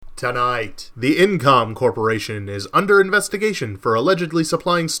Tonight, the Incom Corporation is under investigation for allegedly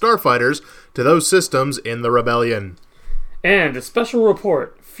supplying starfighters to those systems in the rebellion. And a special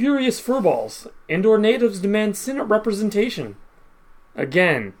report, furious furballs, Endor natives demand Senate representation.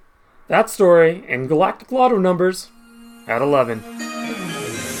 Again, that story and Galactic Lotto numbers at 11.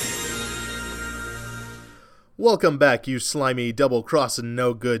 Welcome back, you slimy, double-crossing,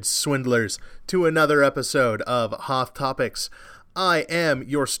 no-good swindlers, to another episode of Hoth Topics. I am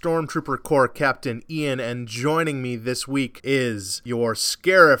your Stormtrooper Corps Captain Ian, and joining me this week is your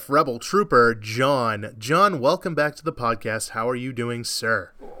Scarif Rebel Trooper, John. John, welcome back to the podcast. How are you doing,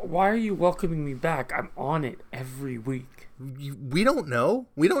 sir? Why are you welcoming me back? I'm on it every week. We don't know.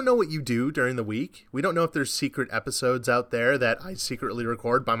 We don't know what you do during the week. We don't know if there's secret episodes out there that I secretly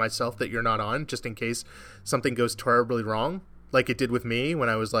record by myself that you're not on, just in case something goes terribly wrong, like it did with me when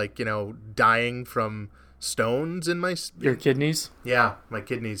I was, dying from stones in my... Your kidneys? Yeah, my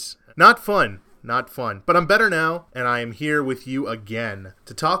kidneys. Not fun. But I'm better now, and I am here with you again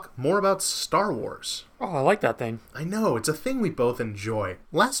to talk more about Star Wars. Oh, I like that thing. I know, it's a thing we both enjoy.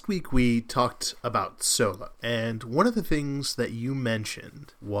 Last week we talked about Solo, and one of the things that you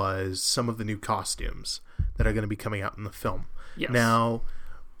mentioned was some of the new costumes that are going to be coming out in the film. Yes. Now,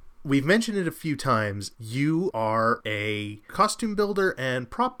 we've mentioned it a few times. You are a costume builder and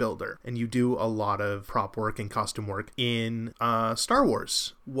prop builder, and you do a lot of prop work and costume work in Star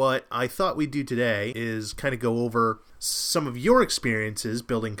Wars. What I thought we'd do today is kind of go over some of your experiences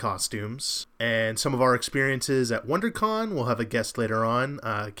building costumes and some of our experiences at WonderCon. We'll have a guest later on.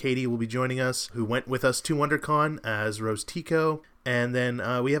 Katie will be joining us, who went with us to WonderCon as Rose Tico. And then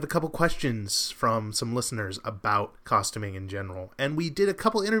we have a couple questions from some listeners about costuming in general. And we did a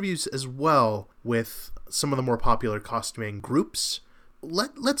couple interviews as well with some of the more popular costuming groups.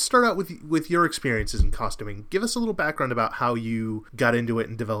 Let's start out with your experiences in costuming. Give us a little background about how you got into it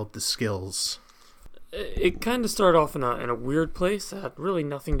and developed the skills. It kind of started off in a weird place. It had really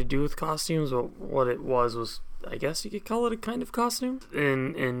nothing to do with costumes, but what it was, I guess you could call it a kind of costume.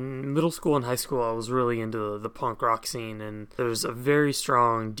 In middle school and high school, I was really into the punk rock scene, and there's a very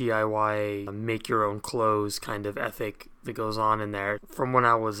strong DIY, make-your-own clothes kind of ethic that goes on in there. From when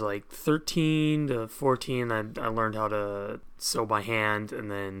I was like 13 to 14, I learned how to sew by hand, and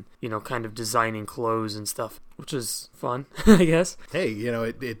then, kind of designing clothes and stuff, which is fun, I guess. Hey,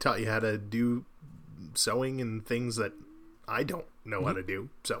 it taught you how to do sewing and things that I don't know how to do,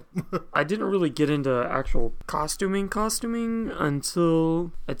 so. I didn't really get into actual costuming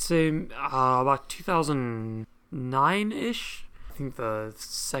until, I'd say, about 2009-ish. I think the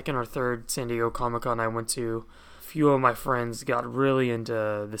second or third San Diego Comic-Con I went to, a few of my friends got really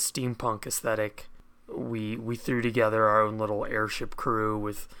into the steampunk aesthetic. We threw together our own little airship crew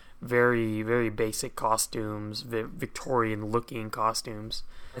with very, very basic costumes, Victorian-looking costumes.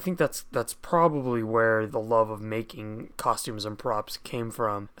 I think that's probably where the love of making costumes and props came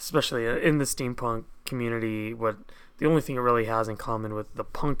from, especially in the steampunk community. The only thing it really has in common with the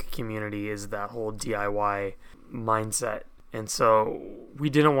punk community is that whole DIY mindset. And so we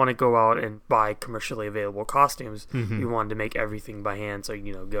didn't want to go out and buy commercially available costumes. Mm-hmm. We wanted to make everything by hand. So,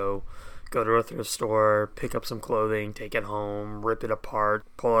 go to a thrift store, pick up some clothing, take it home, rip it apart,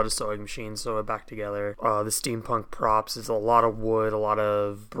 pull out a sewing machine, sew it back together. The steampunk props is a lot of wood, a lot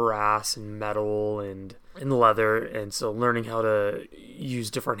of brass and metal and leather, and so learning how to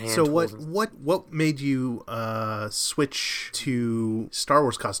use different hand tools. So what made you switch to Star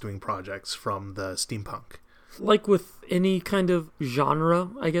Wars costuming projects from the steampunk? Like with any kind of genre,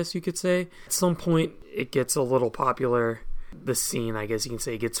 I guess you could say, at some point it gets a little popular. The scene, I guess you can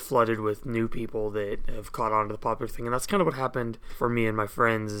say, gets flooded with new people that have caught on to the popular thing. And that's kind of what happened for me and my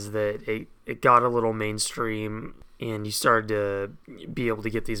friends, is that it got a little mainstream, and you started to be able to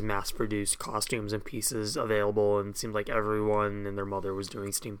get these mass-produced costumes and pieces available, and it seemed like everyone and their mother was doing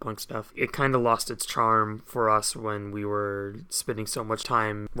steampunk stuff. It kind of lost its charm for us when we were spending so much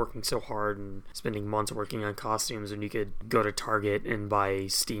time working so hard and spending months working on costumes, and you could go to Target and buy a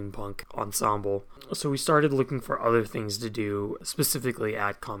steampunk ensemble. So we started looking for other things to do, specifically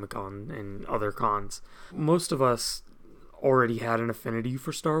at Comic-Con and other cons. Most of us already had an affinity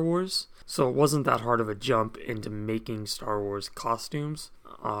for Star Wars, so it wasn't that hard of a jump into making Star Wars costumes,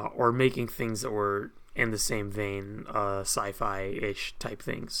 or making things that were in the same vein, sci-fi-ish type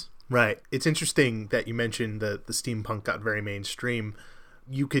things. Right. It's interesting that you mentioned that the steampunk got very mainstream.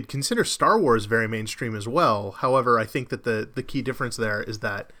 You could consider Star Wars very mainstream as well. However, I think that the key difference there is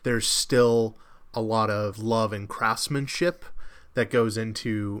that there's still a lot of love and craftsmanship that goes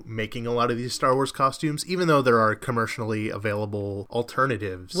into making a lot of these Star Wars costumes, even though there are commercially available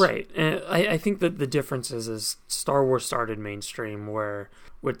alternatives. Right. And I think that the difference is Star Wars started mainstream, where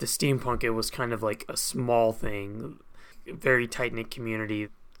with the steampunk, it was kind of like a small thing, very tight-knit community.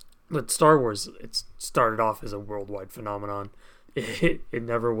 But Star Wars, it started off as a worldwide phenomenon. It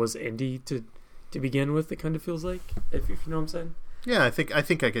never was indie to begin with, it kind of feels like, if you know what I'm saying. Yeah, I think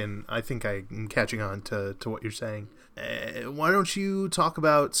I'm catching on to what you're saying. Why don't you talk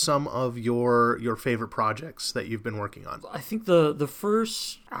about some of your favorite projects that you've been working on? I think the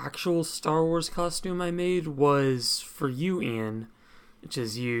first actual Star Wars costume I made was for you, Ian, which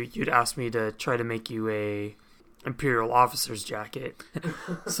is you'd asked me to try to make you a Imperial officer's jacket.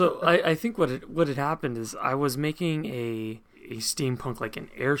 So I think what had happened is I was making a steampunk, like an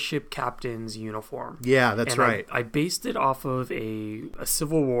airship captain's uniform. Yeah, that's right. I based it off of a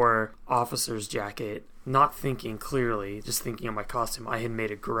Civil War officer's jacket, not thinking clearly, just thinking of my costume. I had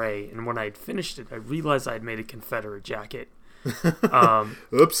made it gray, and when I had finished it, I realized I had made a Confederate jacket.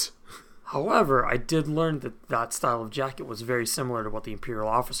 Oops. However, I did learn that style of jacket was very similar to what the Imperial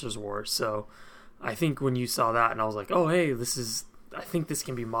officers wore, so I think when you saw that, and I was like, oh, hey, I think this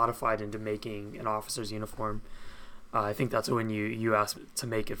can be modified into making an officer's uniform. I think that's when you asked to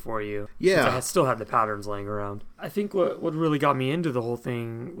make it for you. Yeah. I still had the patterns laying around. I think what really got me into the whole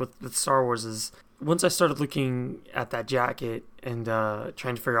thing with Star Wars is once I started looking at that jacket and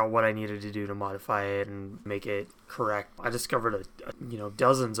trying to figure out what I needed to do to modify it and make it correct, I discovered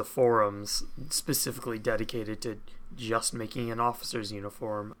dozens of forums specifically dedicated to just making an officer's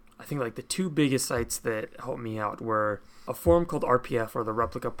uniform. I think like the two biggest sites that helped me out were a forum called RPF, or the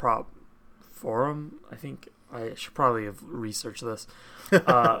Replica Prop Forum, I think. I should probably have researched this.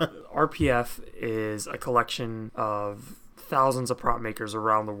 RPF is a collection of thousands of prop makers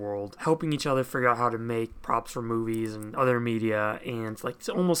around the world helping each other figure out how to make props for movies and other media, and like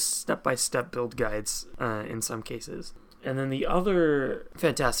almost step-by-step build guides in some cases. And then the other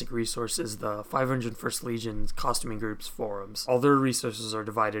fantastic resource is the 501st Legion's Costuming Group's forums. All their resources are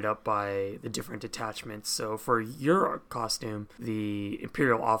divided up by the different detachments. So for your costume, the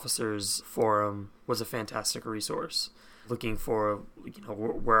Imperial Officers Forum was a fantastic resource. Looking for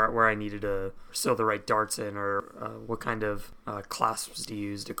where I needed to sew the right darts in, or what kind of clasps to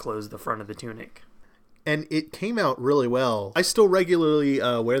use to close the front of the tunic. And it came out really well. I still regularly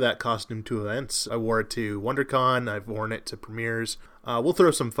wear that costume to events. I wore it to WonderCon. I've worn it to premieres. We'll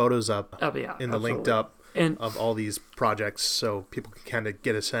throw some photos up in the linked up of all these projects so people can kind of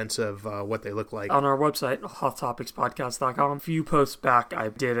get a sense of what they look like. On our website, HothTopicsPodcast.com, a few posts back, I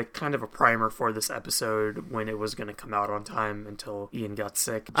did a kind of a primer for this episode when it was going to come out on time until Ian got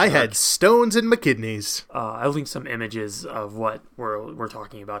sick. I had stones in my kidneys. I linked some images of what we're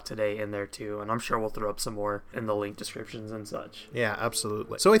talking about today in there too, and I'm sure we'll throw up some more in the link descriptions and such. Yeah,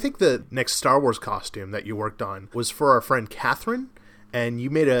 absolutely. So I think the next Star Wars costume that you worked on was for our friend Catherine, and you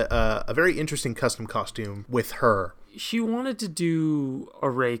made a very interesting custom costume with her. She wanted to do a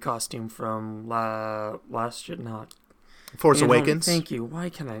Rey costume from Force Awakens. Thank you. Why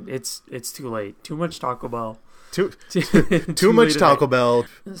can I? It's too late. Too much Taco Bell. Too much Taco Bell.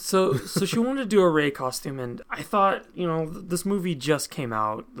 So she wanted to do a Rey costume, and I thought, this movie just came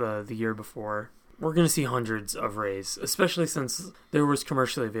out the year before. We're going to see hundreds of Reys, especially since there was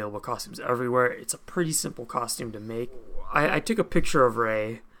commercially available costumes everywhere. It's a pretty simple costume to make. I took a picture of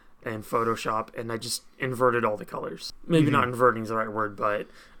Rey in Photoshop, and I just inverted all the colors. Maybe not inverting is the right word, but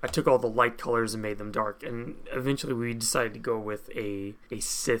I took all the light colors and made them dark. And eventually we decided to go with a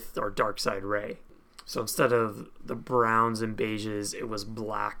Sith or dark side Rey. So instead of the browns and beiges, it was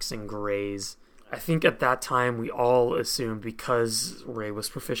blacks and grays. I think at that time we all assumed, because Rey was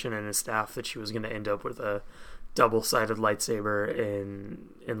proficient in his staff, that she was going to end up with a double-sided lightsaber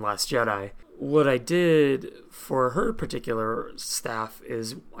in Last Jedi. What I did for her particular staff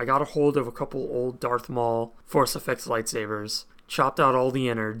is I got a hold of a couple old Darth Maul Force Effects lightsabers, chopped out all the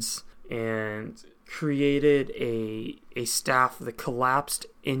innards, and created a staff that collapsed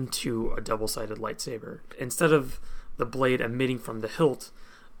into a double-sided lightsaber. Instead of the blade emitting from the hilt,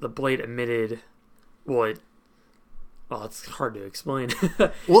 the blade emitted... it's hard to explain.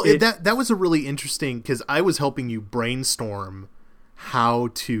 That was a really interesting, because I was helping you brainstorm how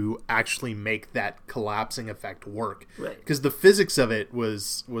to actually make that collapsing effect work. Right. Because the physics of it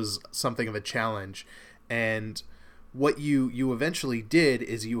was something of a challenge. And what you eventually did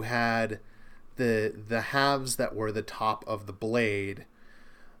is you had the halves that were the top of the blade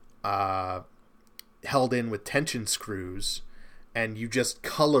held in with tension screws, and you just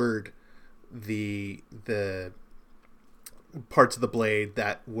colored the parts of the blade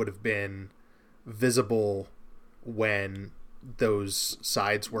that would have been visible when those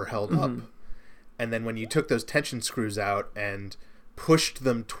sides were held up. And then when you took those tension screws out and pushed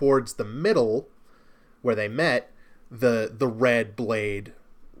them towards the middle where they met, the red blade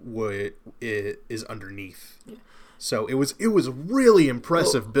is underneath. Yeah. So it was really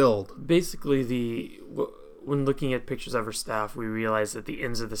impressive build. Basically, when looking at pictures of her staff, we realized that the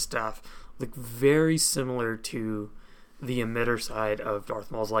ends of the staff look very similar to the emitter side of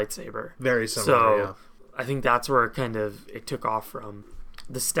Darth Maul's lightsaber. Very similar, so I think that's where it took off from.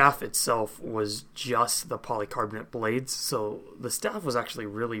 The staff itself was just the polycarbonate blades, so the staff was actually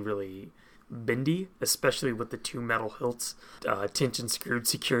really, really bendy, especially with the two metal hilts tension screwed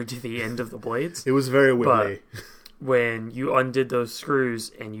secured to the end of the blades. It was very wiggly. But when you undid those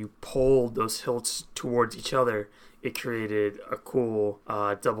screws and you pulled those hilts towards each other, it created a cool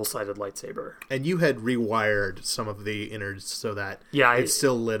double-sided lightsaber. And you had rewired some of the innards so that it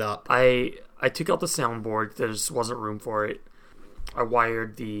still lit up. I took out the soundboard. There just wasn't room for it. I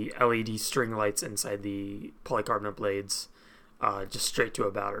wired the LED string lights inside the polycarbonate blades just straight to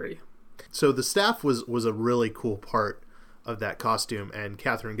a battery. So the staff was a really cool part of that costume, and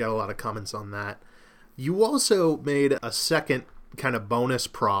Catherine got a lot of comments on that. You also made a second kind of bonus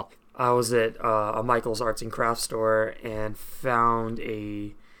prop. I was at a Michael's Arts and Crafts store and found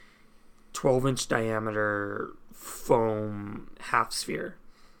a 12-inch diameter foam half sphere.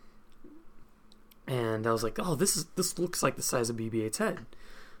 And I was like, oh, this looks like the size of BB-8's head.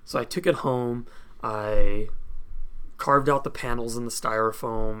 So I took it home. I carved out the panels in the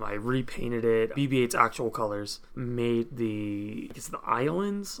styrofoam. I repainted it. BB-8's actual colors. Made the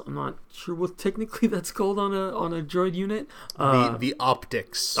islands. I'm not sure what technically that's called on a droid unit. The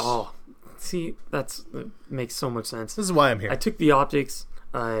optics. Oh, see, that makes so much sense. This is why I'm here. I took the optics.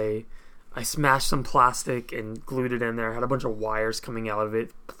 I smashed some plastic and glued it in there. Had a bunch of wires coming out of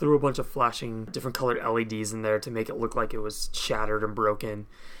it. Threw a bunch of flashing different colored LEDs in there to make it look like it was shattered and broken.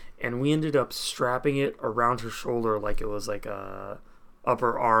 And we ended up strapping it around her shoulder like it was like a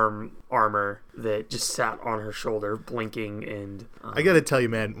upper arm armor that just sat on her shoulder, blinking. And I gotta tell you,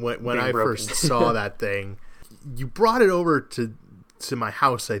 man, when I first saw that thing, you brought it over to my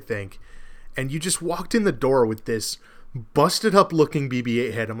house, I think, and you just walked in the door with this busted up looking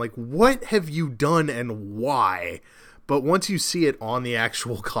BB-8 head. I'm like, what have you done and why? But once you see it on the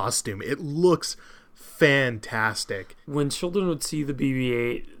actual costume, it looks fantastic. When children would see the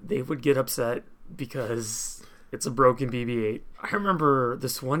BB-8, they would get upset because it's a broken BB-8. I remember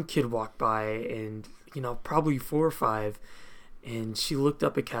this one kid walked by and, probably 4 or 5, and she looked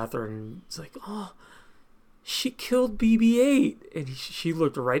up at Catherine and was like, oh, she killed BB-8. And she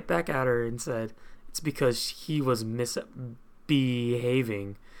looked right back at her and said, it's because he was misbehaving,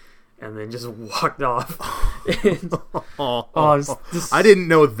 and then just walked off. And, I didn't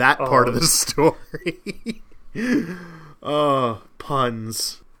know that part of the story.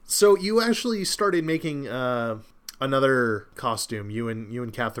 Puns. So you actually started making another costume. You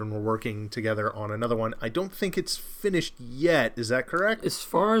and Catherine were working together on another one. I don't think it's finished yet. Is that correct? As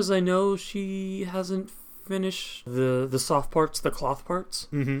far as I know, she hasn't finished the soft parts, the cloth parts.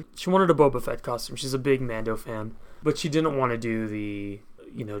 Mm-hmm. She wanted a Boba Fett costume. She's a big Mando fan, but she didn't want to do the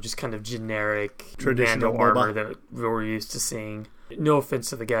just kind of generic traditional Mando Boba armor that we're used to seeing. No offense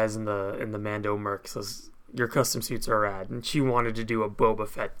to the guys in the Mando mercs, your custom suits are rad, and she wanted to do a Boba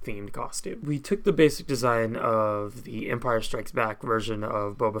Fett themed costume. We took the basic design of the Empire Strikes Back version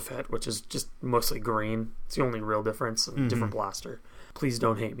of Boba Fett, which is just mostly green. It's the only real difference, a different blaster. Please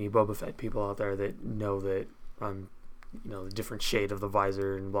don't hate me, Boba Fett people out there that know that I'm, the different shade of the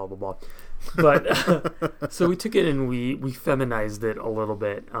visor and blah, blah, blah. But, so we took it and we feminized it a little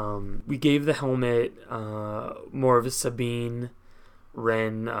bit. We gave the helmet more of a Sabine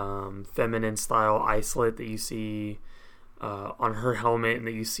Wren feminine style eye slit that you see on her helmet and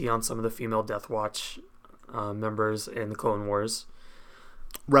that you see on some of the female Death Watch members in the Clone Wars.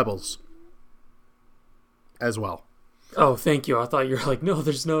 Rebels as well. Oh, thank you. I thought you were like, no,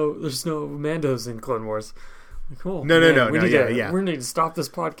 there's no Mandos in Clone Wars. Cool. No. We need to stop this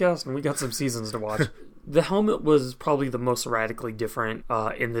podcast, and we got some seasons to watch. The helmet was probably the most radically different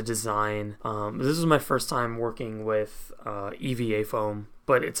in the design. This is my first time working with EVA foam,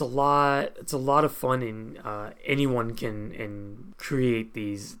 but it's a lot of fun, and anyone can create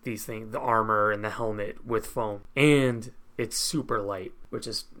these things, the armor and the helmet with foam, and it's super light, which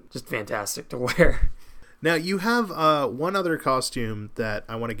is just fantastic to wear. Now, you have one other costume that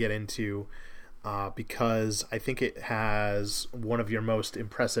I want to get into because I think it has one of your most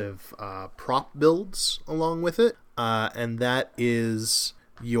impressive prop builds along with it, and that is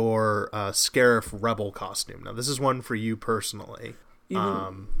your Scarif Rebel costume. Now, this is one for you personally.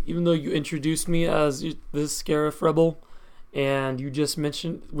 Even though you introduced me as the Scarif Rebel, And you just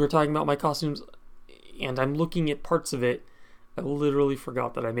mentioned, we were talking about my costumes, and I'm looking at parts of it. I literally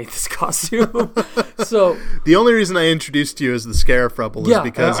forgot that I made this costume. So the only reason I introduced you as the Scarif Rebel is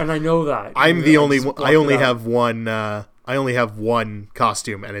because and I know that I'm the only one. I only have one. I only have one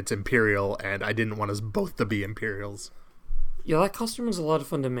costume, and it's Imperial, and I didn't want us both to be Imperials. Yeah, that costume was a lot of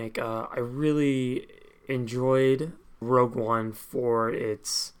fun to make. I really enjoyed Rogue One for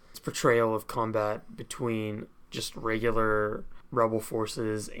its portrayal of combat between just regular Rebel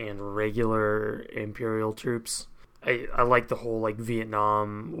forces and regular Imperial troops. I like the whole like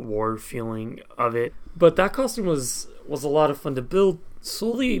Vietnam War feeling of it. But that costume was a lot of fun to build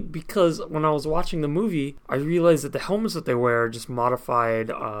solely because when I was watching the movie, I realized that the helmets that they wear are just modified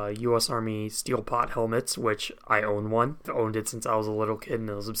U.S. Army steel pot helmets, which I own one. I've owned it since I was a little kid and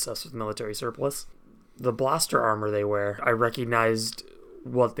I was obsessed with military surplus. The blaster armor they wear, I recognized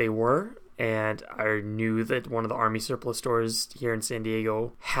what they were, and I knew that one of the Army surplus stores here in San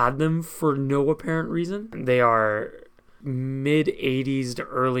Diego had them for no apparent reason. They are mid-80s to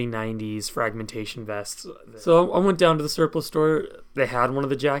early 90s fragmentation vests. So I went down to the surplus store. They had one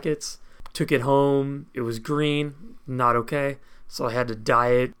of the jackets. Took it home. It was green. Not okay. So I had to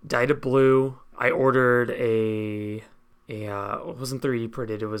dye it. Dyed it blue. I ordered it wasn't 3D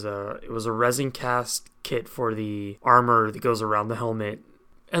printed. It was a resin cast kit for the armor that goes around the helmet.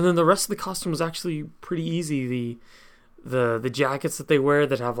 And then the rest of the costume was actually pretty easy. The jackets that they wear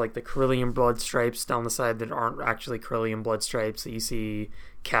that have like the Corellian blood stripes down the side that aren't actually Corellian blood stripes that you see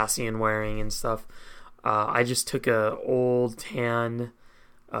Cassian wearing and stuff. I just took a old tan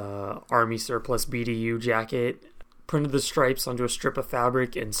Army surplus BDU jacket, printed the stripes onto a strip of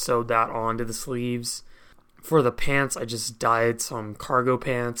fabric, and sewed that onto the sleeves. For the pants, I just dyed some cargo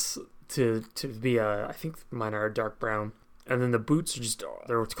pants to be I think mine are a dark brown. And then the boots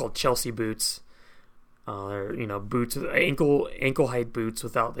they're what's called Chelsea boots. They're, boots, ankle height boots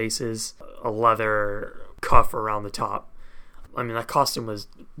without laces, a leather cuff around the top. I mean, that costume was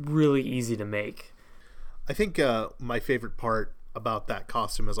really easy to make. I think my favorite part about that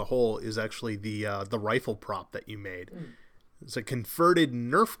costume as a whole is actually the rifle prop that you made. It's a converted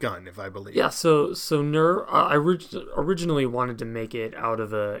Nerf gun, if I believe. Yeah, so Nerf. I originally wanted to make it out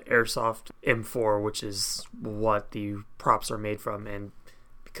of a airsoft M4, which is what the props are made from, and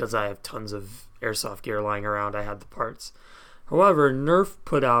because I have tons of airsoft gear lying around, I had the parts. However, Nerf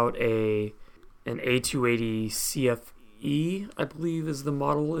put out an A280 CFE, I believe is the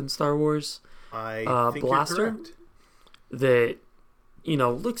model in Star Wars. I think blaster you're correct. That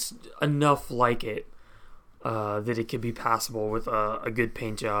looks enough like it. That it could be passable with a good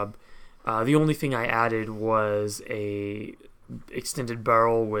paint job. The only thing I added was a extended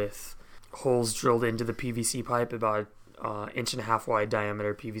barrel with holes drilled into the PVC pipe, about an 1.5 inch wide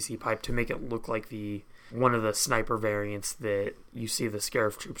diameter PVC pipe, to make it look like one of the sniper variants that you see the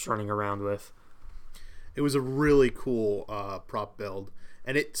Scarif troops running around with. It was a really cool prop build,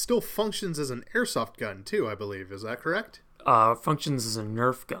 and it still functions as an airsoft gun too, I believe. Is that correct? Functions as a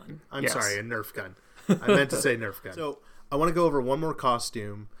Nerf gun. I'm sorry, a Nerf gun. I meant to say Nerf gun. So I want to go over one more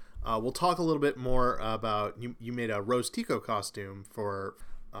costume. We'll talk a little bit more about you made a Rose Tico costume for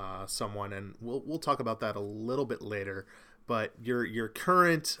someone, and we'll talk about that a little bit later. But your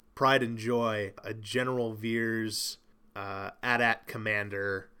current pride and joy, a General Veers AT-AT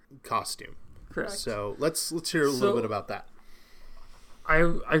Commander costume. Correct. So let's hear a little bit about that. I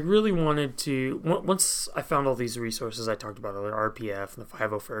really wanted to, once I found all these resources I talked about earlier, RPF and the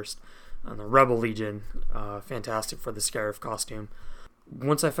 501st and the Rebel Legion, fantastic for the Scarif costume.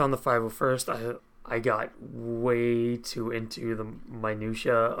 Once I found the 501st, I got way too into the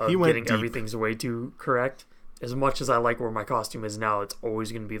minutia of getting deep. Everything's way too correct. As much as I like where my costume is now, it's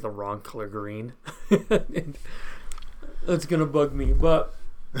always going to be the wrong color green. That's going to bug me. But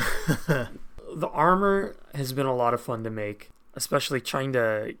the armor has been a lot of fun to make, especially trying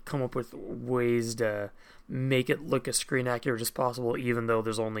to come up with ways to make it look as screen accurate as possible, even though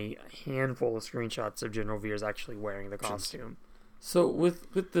there's only a handful of screenshots of General Veers actually wearing the costume. So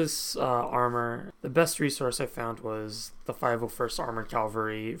with this armor, the best resource I found was the 501st Armored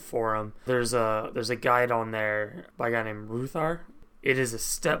Cavalry forum. There's a guide on there by a guy named Ruthar. It is a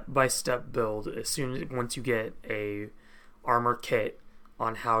step-by-step build once you get a armor kit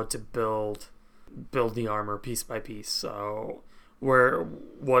on how to build the armor piece by piece. So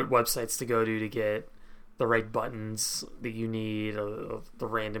what websites to go to get the right buttons that you need, the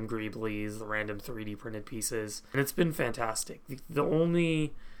random greeblies, the random 3D printed pieces. And it's been fantastic. The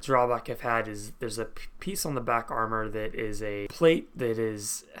only drawback I've had is there's a piece on the back armor that is a plate that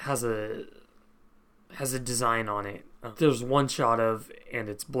has a design on it there's one shot of, and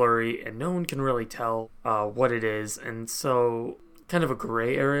it's blurry, and no one can really tell what it is, and so kind of a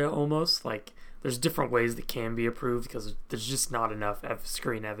gray area almost. Like, there's different ways that can be approved because there's just not enough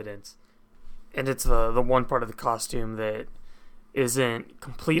screen evidence. And it's the one part of the costume that isn't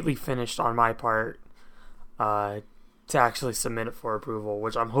completely finished on my part to actually submit it for approval,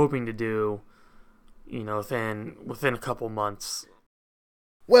 which I'm hoping to do, within a couple months.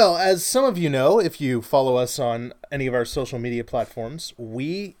 Well, as some of you know, if you follow us on any of our social media platforms,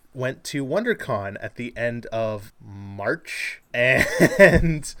 we went to WonderCon at the end of March,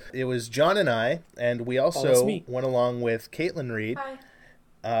 and it was John and I, and we also went along with Caitlin Reed,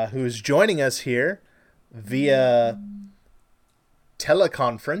 who's joining us here via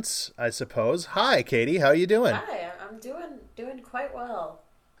teleconference, I suppose. Hi, Katie, how are you doing? Hi, I'm doing quite well.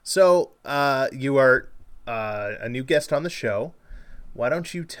 So, you are a new guest on the show. Why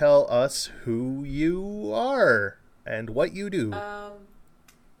don't you tell us who you are and what you do?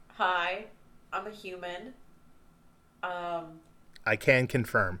 Hi, I'm a human. I can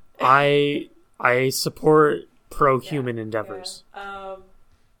confirm. I support pro-human endeavors. Yeah.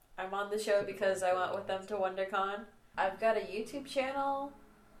 I'm on the show because I went with them to WonderCon. I've got a YouTube channel.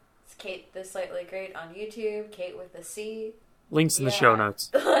 It's Kate the Slightly Great on YouTube. Kate with a C. Links in the show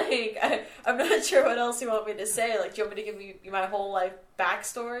notes. Like, I'm not sure what else you want me to say. Like, do you want me to give you my whole life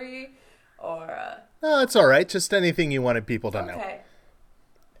backstory? Or, No, it's all right. Just anything you wanted people to know. Okay.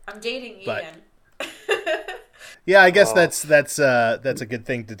 I'm dating Ian. Yeah, I guess that's a good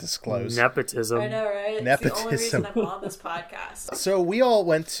thing to disclose. Nepotism. I know, right? It's Nepotism. the only reason I'm on this podcast. So we all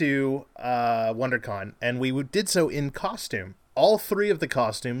went to WonderCon, and we did so in costume. All three of the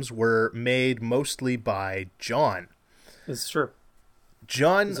costumes were made mostly by John. It's true.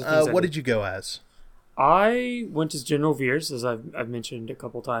 John, what did you go as? I went as General Veers, as I've mentioned a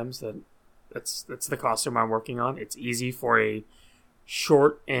couple times. That's the costume I'm working on. It's easy for a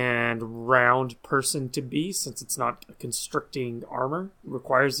short and round person to be, since it's not a constricting armor. It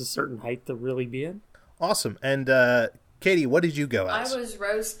requires a certain height to really be in. Awesome. And Katie, what did you go as? I was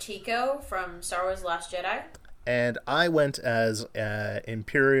Rose Tico from Star Wars: Last Jedi. And I went as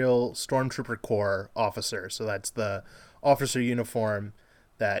Imperial Stormtrooper Corps officer. So that's the officer uniform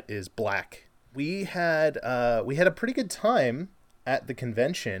that is black. We had a pretty good time at the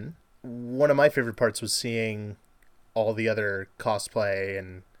convention. One of my favorite parts was seeing all the other cosplay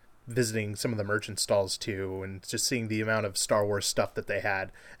and visiting some of the merchant stalls too, and just seeing the amount of Star Wars stuff that they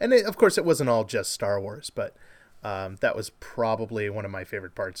had. And of course, it wasn't all just Star Wars, but that was probably one of my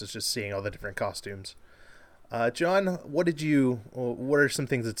favorite parts, is just seeing all the different costumes. John, what are some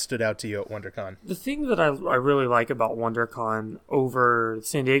things that stood out to you at WonderCon? The thing that I really like about WonderCon over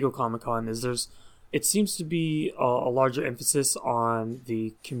San Diego Comic-Con is it seems to be a larger emphasis on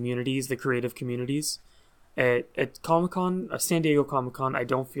the communities, the creative communities. At Comic-Con, San Diego Comic-Con, I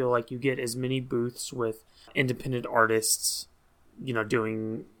don't feel like you get as many booths with independent artists,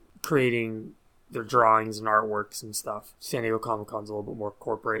 creating their drawings and artworks and stuff. San Diego Comic-Con's a little bit more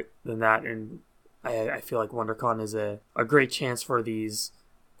corporate than that, and I feel like WonderCon is a great chance for these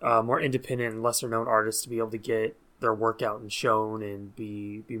more independent and lesser-known artists to be able to get their work out and shown and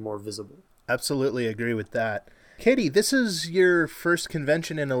be more visible. Absolutely agree with that. Katie, this is your first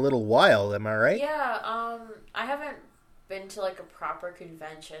convention in a little while, am I right? Yeah, I haven't been to, like, a proper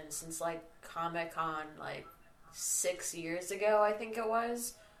convention since, like, Comic-Con, like, 6 years ago, I think it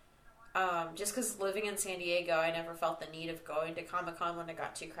was. Just because living in San Diego, I never felt the need of going to Comic-Con when it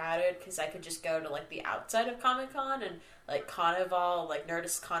got too crowded, because I could just go to, like, the outside of Comic-Con, and, like, Carnival, like,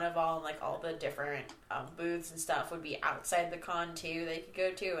 Nerdist Carnival, and, like, all the different booths and stuff would be outside the con, too, that you could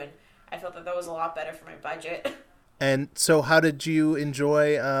go to, and I felt that was a lot better for my budget. And so how did you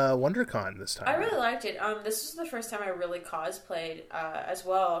enjoy WonderCon this time? I really liked it. This was the first time I really cosplayed as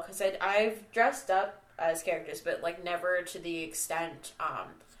well, because I've dressed up as characters, but, like, never to the extent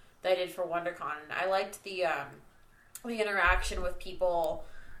that I did for WonderCon. And I liked the interaction with people,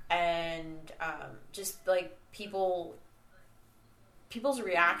 and just, like, people's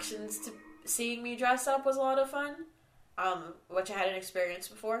reactions to seeing me dress up was a lot of fun, which I hadn't experienced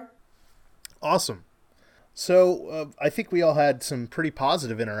before. Awesome. So I think we all had some pretty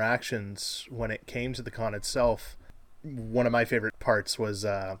positive interactions when it came to the con itself. One of my favorite parts was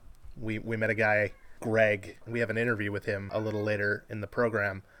we met a guy, Greg. We have an interview with him a little later in the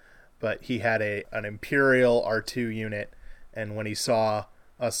program, but he had an Imperial R2 unit, and when he saw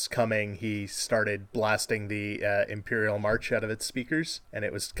us coming, he started blasting the Imperial March out of its speakers, and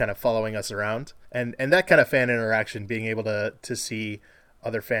it was kind of following us around. And that kind of fan interaction, being able to see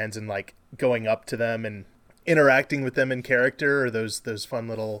other fans and, like, going up to them and interacting with them in character, or those fun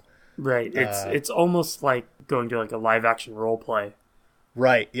little Right. It's almost like going to like a live action role play.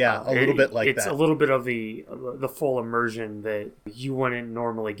 Right, yeah, a little bit like it's that. It's a little bit of the full immersion that you wouldn't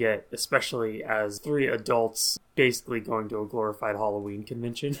normally get, especially as three adults basically going to a glorified Halloween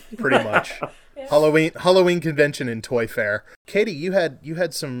convention. Pretty much. Yeah. Halloween convention and toy fair. Katie, you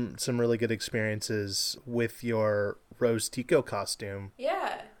had some really good experiences with your Rose Tico costume.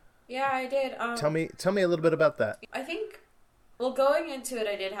 Yeah, I did. Tell me a little bit about that. I think, well, going into it,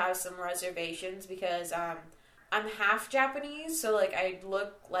 I did have some reservations because I'm half Japanese, so like I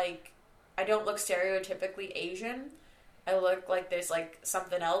don't look stereotypically Asian. I look like there's like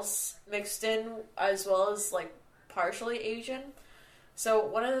something else mixed in as well as like partially Asian. So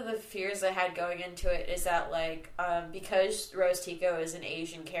one of the fears I had going into it is that like because Rose Tico is an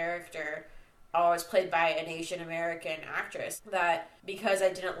Asian character, always played by an Asian American actress, that because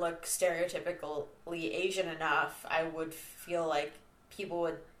I didn't look stereotypically Asian enough, I would feel like people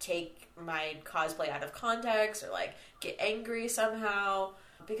would take my cosplay out of context or like get angry somehow,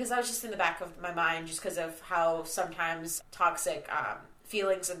 because I was just in the back of my mind just because of how sometimes toxic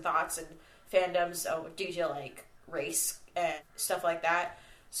feelings and thoughts and fandoms due to like race and stuff like that.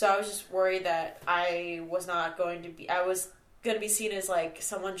 So I was just worried that I was going to be seen as like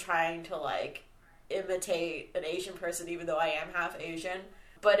someone trying to like imitate an Asian person, even though I am half Asian.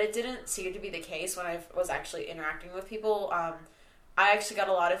 But it didn't seem to be the case when I was actually interacting with people. I actually got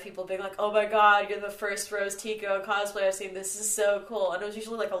a lot of people being like, "Oh my god, you're the first Rose Tico cosplay I've seen. This is so cool." And it was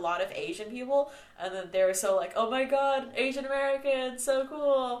usually like a lot of Asian people, and then they were so like, "Oh my god, Asian American, so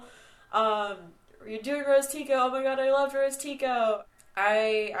cool. You're doing Rose Tico. Oh my god, I loved Rose Tico."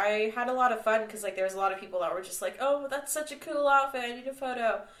 I had a lot of fun because like there was a lot of people that were just like, "Oh, that's such a cool outfit. I need a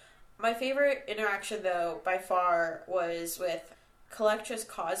photo." My favorite interaction though, by far, was with Collectress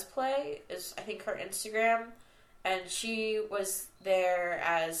Cosplay. Is I think her Instagram. And she was there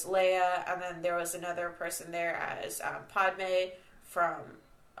as Leia, and then there was another person there as Padme from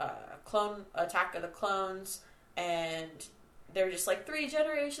Attack of the Clones, and there were just like 3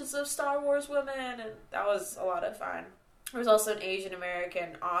 generations of Star Wars women, and that was a lot of fun. There was also an Asian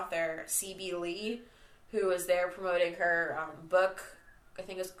American author, C.B. Lee, who was there promoting her book. I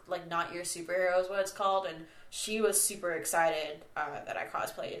think it's like Not Your Superhero is what it's called, and she was super excited that I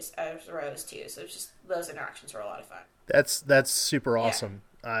cosplayed as Rose too. So it's just those interactions were a lot of fun. That's super awesome.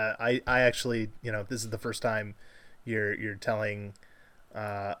 Yeah. I actually, this is the first time you're telling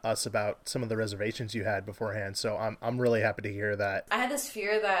us about some of the reservations you had beforehand. So I'm really happy to hear that. I had this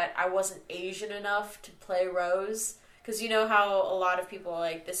fear that I wasn't Asian enough to play Rose. Because you know how a lot of people,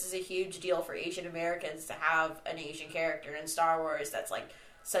 like, this is a huge deal for Asian Americans to have an Asian character in Star Wars that's, like,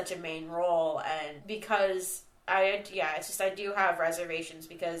 such a main role. And because I do have reservations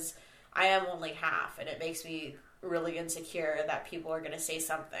because I am only half, and it makes me really insecure that people are going to say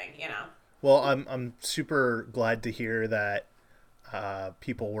something, Well, I'm super glad to hear that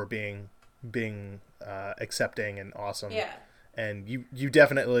people were being accepting and awesome. Yeah. And you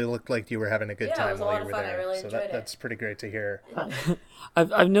definitely looked like you were having a good time it was while a lot you of were fun. there. I really enjoyed it. That's pretty great to hear.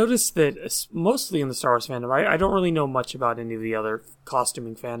 I've noticed that mostly in the Star Wars fandom, I don't really know much about any of the other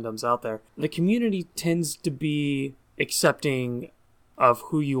costuming fandoms out there. The community tends to be accepting of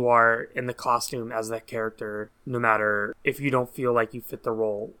who you are in the costume as that character, no matter if you don't feel like you fit the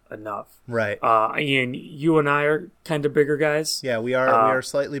role enough. Right. And you and I are kind of bigger guys. Yeah, we are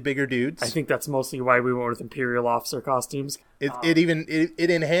slightly bigger dudes. I think that's mostly why we went with Imperial officer costumes. It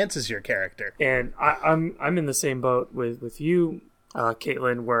enhances your character. And I'm in the same boat with you,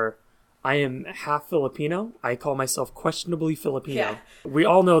 Caitlin, where I am half Filipino. I call myself questionably Filipino. Yeah. We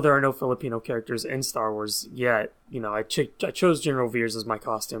all know there are no Filipino characters in Star Wars yet. I chose General Veers as my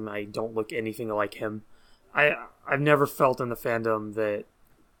costume. I don't look anything like him. I've never felt in the fandom that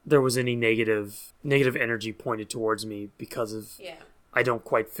there was any negative energy pointed towards me because of I don't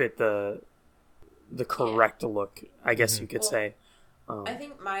quite fit the correct look, I guess you could say. I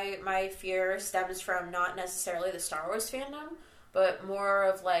think my fear stems from not necessarily the Star Wars fandom, but more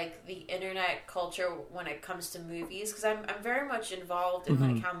of like the internet culture when it comes to movies, because I'm very much involved in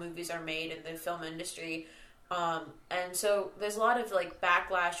like how movies are made in the film industry, and so there's a lot of like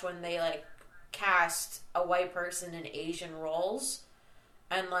backlash when they like cast a white person in Asian roles,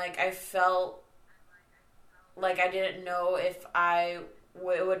 and like I felt like I didn't know if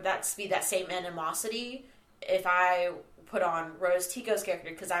would that be that same animosity if I put on Rose Tico's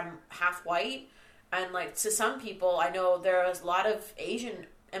character because I'm half white. And, like, to some people, I know there's a lot of Asian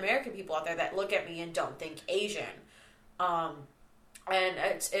American people out there that look at me and don't think Asian. And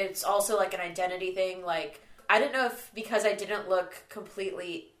it's also, like, an identity thing. Like, I didn't know if because I didn't look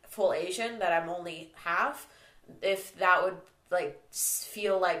completely full Asian, that I'm only half, if that would like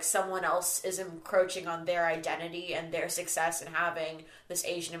feel like someone else is encroaching on their identity and their success in having this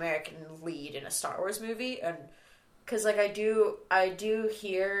Asian American lead in a Star Wars movie. And because like I do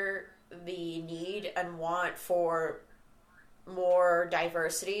hear the need and want for more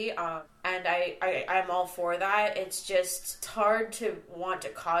diversity, and I'm all for that. It's just hard to want to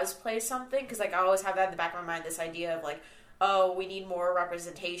cosplay something because like I always have that in the back of my mind, this idea of like, oh, we need more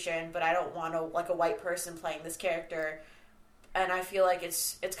representation, but I don't want a white person playing this character. And I feel like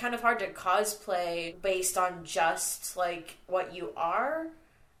it's kind of hard to cosplay based on just like what you are,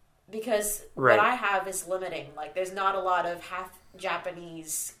 because right. what I have is limiting. Like there's not a lot of half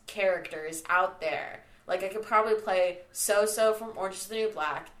Japanese characters out there. Like, I could probably play So-So from Orange is the New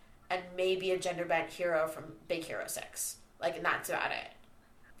Black and maybe a gender-bent hero from Big Hero 6. Like, and that's about it.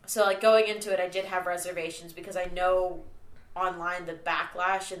 So, like, going into it, I did have reservations because I know online the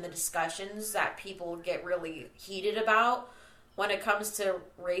backlash and the discussions that people get really heated about when it comes to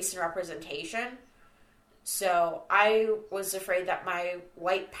race and representation. So, I was afraid that my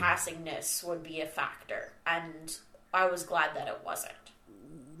white passingness would be a factor, and I was glad that it wasn't.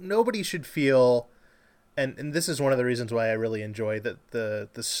 Nobody should feel... And this is one of the reasons why I really enjoy the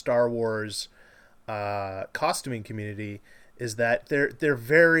Star Wars costuming community, is that they're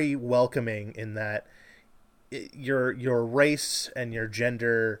very welcoming in that your race and your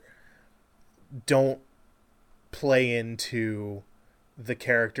gender don't play into the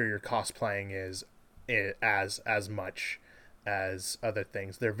character you're cosplaying is as much as other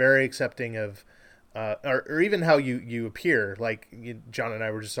things. They're very accepting of or even how you appear. Like John and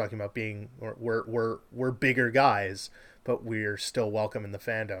I were just talking about being we're bigger guys, but we're still welcome in the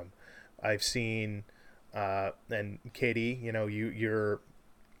fandom. I've seen and Katie, you know, you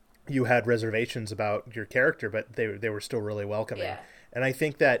had reservations about your character, but they were still really welcoming. Yeah. And I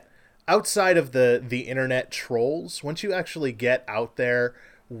think that outside of the internet trolls, once you actually get out there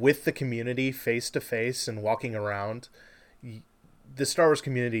with the community face to face and walking around, the Star Wars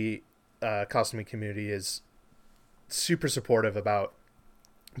community, costuming community, is super supportive about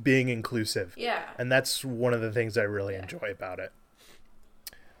being inclusive. Yeah. And that's one of the things I really enjoy about it.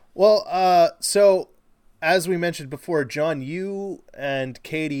 Well, so as we mentioned before, John, you and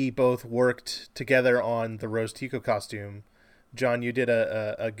Katie both worked together on the Rose Tico costume. John, you did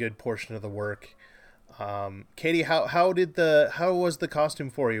a good portion of the work. Katie, how was the costume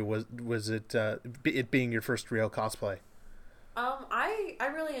for you? Was it it being your first real cosplay? I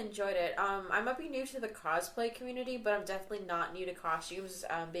really enjoyed it. I might be new to the cosplay community, but I'm definitely not new to costumes,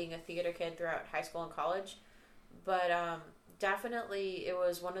 being a theater kid throughout high school and college. But definitely it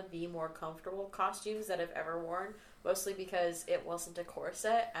was one of the more comfortable costumes that I've ever worn, mostly because it wasn't a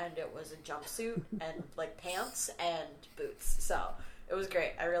corset and it was a jumpsuit and like pants and boots. So it was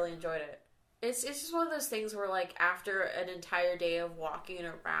great. I really enjoyed it. It's just one of those things where like after an entire day of walking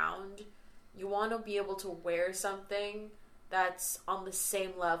around, you want to be able to wear something that's on the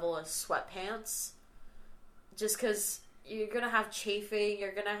same level as sweatpants, just because you're going to have chafing,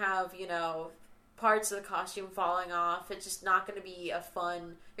 you're going to have, you know, parts of the costume falling off. It's just not going to be a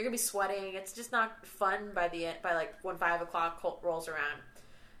fun, you're going to be sweating. It's just not fun by the end, by like when 5 o'clock rolls around.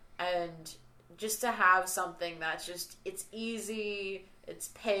 And just to have something that's just, it's easy, it's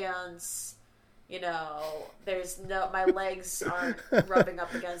pants, you know, there's no, my legs aren't rubbing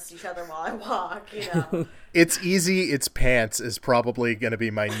up against each other while I walk, you know. It's easy, it's pants is probably going to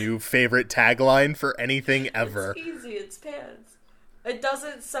be my new favorite tagline for anything ever. It's easy, it's pants. It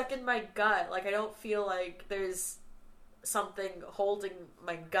doesn't suck in my gut. Like, I don't feel like there's something holding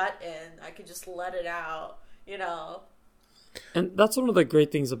my gut in. I can just let it out, you know. And that's one of the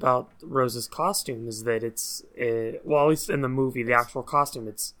great things about Rose's costume is that it's, well, at least in the movie, the actual costume,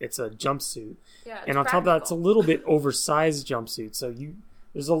 it's a jumpsuit. Yeah, it's and on top of that, it's a little bit oversized jumpsuit. So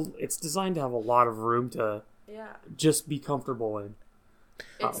it's designed to have a lot of room to just be comfortable in.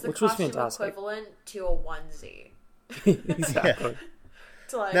 It's the which was costume fantastic. equivalent to a onesie. Exactly.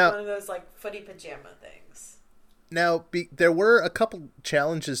 To like Now, one of those like footy pajama things. Now, there were a couple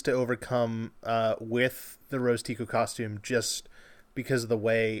challenges to overcome with the Rose Tico costume, just because of the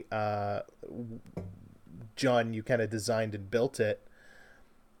way John, you kind of designed and built it.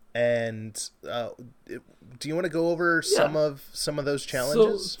 And do you want to go over some of those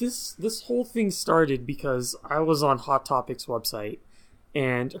challenges? So this whole thing started because I was on Hot Topics website,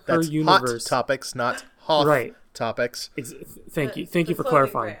 and That's her universe. Hot Topics, not Hoth Right. Topics. Thank you for clothing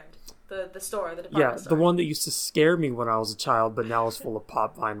clarifying. Brand. The store, the department store. The one that used to scare me when I was a child, but now is full of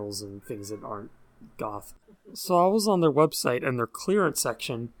pop vinyls and things that aren't goth. So I was on their website and their clearance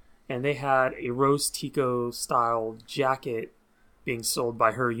section, and they had a Rose Tico style jacket being sold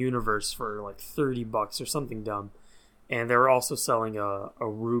by Her Universe for like $30 or something dumb. And they were also selling a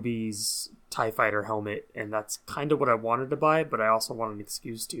Ruby's TIE Fighter helmet, and that's kind of what I wanted to buy, but I also wanted an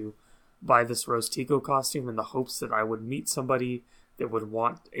excuse to buy this Rose Tico costume in the hopes that I would meet somebody that would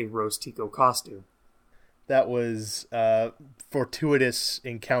want a Rose Tico costume. That was a fortuitous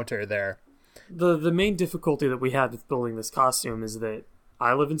encounter there. The main difficulty that we had with building this costume is that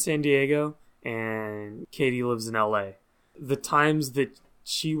I live in San Diego and Katie lives in LA. The times that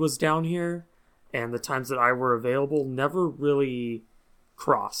she was down here and the times that I were available never really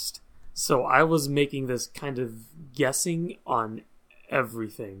crossed. So I was making this kind of guessing on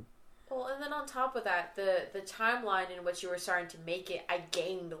everything. Well, and then on top of that, the timeline in which you were starting to make it, I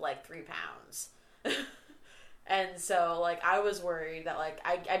gained like 3 pounds. And so, like, I was worried that, like,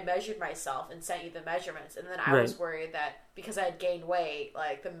 I measured myself and sent you the measurements. And then I was worried that because I had gained weight,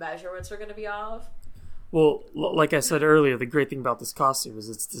 like, the measurements were going to be off. Well, like I said earlier, the great thing about this costume is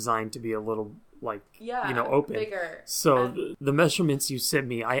it's designed to be a little, like, open. Bigger. So the measurements you sent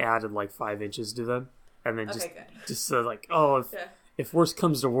me, I added, like, 5 inches to them. And then just said, like, oh, if worse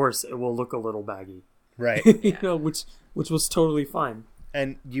comes to worse, it will look a little baggy. Right. Which was totally fine.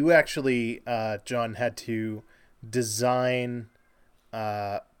 And you actually, John, had to design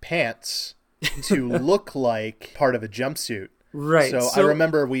pants to look like part of a jumpsuit. Right. So I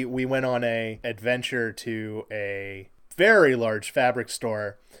remember we went on a adventure to a very large fabric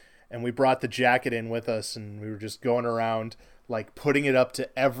store, and we brought the jacket in with us, and we were just going around, like, putting it up to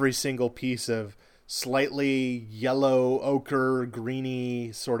every single piece of slightly yellow, ochre,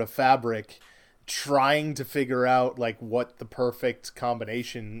 greeny sort of fabric, trying to figure out, like, what the perfect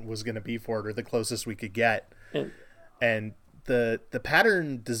combination was going to be for it, or the closest we could get. And the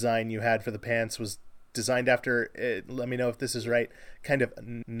pattern design you had for the pants was designed after, let me know if this is right, kind of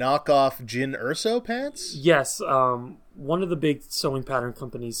knockoff Jyn Erso pants? Yes. One of the big sewing pattern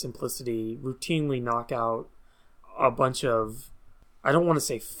companies, Simplicity, routinely knock out a bunch of, I don't want to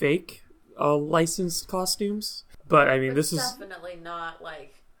say fake licensed costumes, but I mean, this is definitely not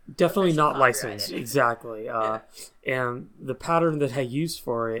like... Definitely not licensed, exactly. And the pattern that I used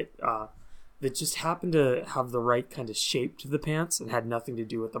for it, that just happened to have the right kind of shape to the pants and had nothing to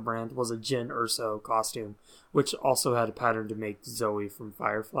do with the brand, was a Jyn Erso costume, which also had a pattern to make Zoe from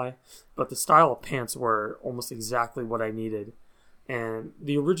Firefly. But the style of pants were almost exactly what I needed. And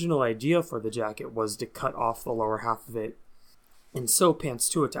the original idea for the jacket was to cut off the lower half of it and sew pants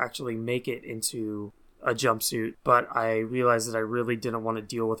to it to actually make it into a jumpsuit, but I realized that I really didn't want to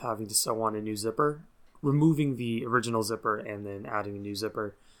deal with having to sew on a new zipper, removing the original zipper and then adding a new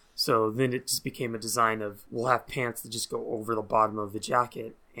zipper. So then it just became a design of, we'll have pants that just go over the bottom of the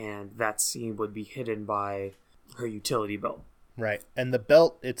jacket, and that seam would be hidden by her utility belt. Right. And the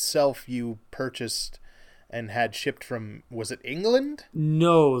belt itself you purchased and had shipped from, was it England?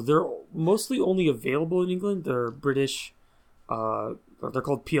 No, they're mostly only available in England. They're British, they're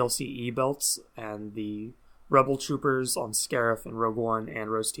called PLCE belts, and the Rebel Troopers on Scarif and Rogue One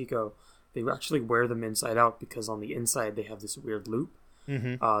and Rose Tico, they actually wear them inside out because on the inside they have this weird loop.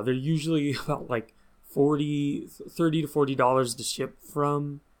 Mm-hmm. They're usually about like $30 to $40 to ship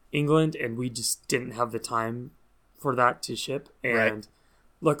from England, and we just didn't have the time for that to ship. And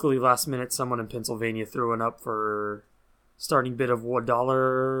luckily, last minute, someone in Pennsylvania threw one up for starting bid of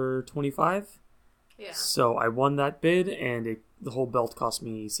 $1.25. Yeah. So I won that bid, and the whole belt cost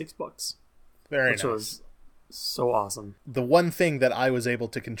me $6. Very nice. Which was so awesome. The one thing that I was able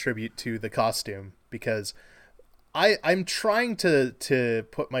to contribute to the costume, because I'm trying to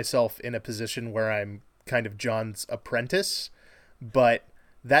put myself in a position where I'm kind of John's apprentice, but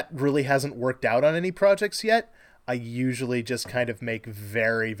that really hasn't worked out on any projects yet. I usually just kind of make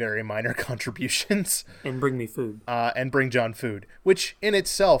very, very minor contributions. And bring me food. And bring John food, which in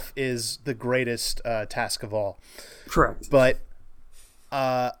itself is the greatest task of all. Correct. But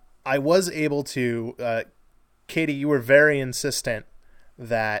I was able to... Katie, you were very insistent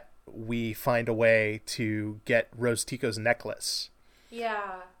that we find a way to get Rose Tico's necklace.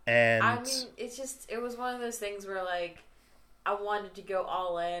 Yeah. And I mean, it was one of those things where, like, I wanted to go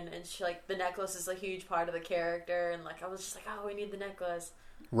all in, and the necklace is a huge part of the character, and, like, I was just like, oh, we need the necklace.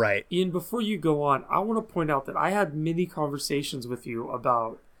 Right. Ian, before you go on, I want to point out that I had many conversations with you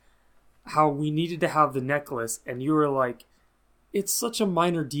about how we needed to have the necklace, and you were like, it's such a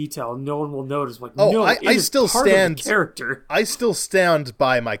minor detail, no one will notice. Like, no, I still part stand of the character. I still stand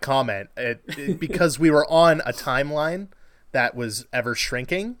by my comment because we were on a timeline that was ever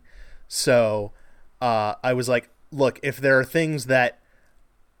shrinking. So I was like, look, if there are things that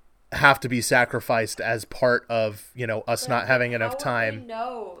have to be sacrificed as part of, us not having enough time. How would they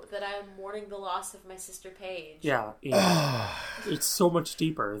know that I'm mourning the loss of my sister Paige? Yeah. It's so much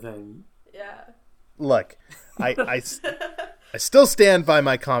deeper than... Yeah. look, I still stand by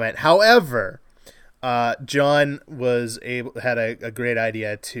my comment. However, John had a great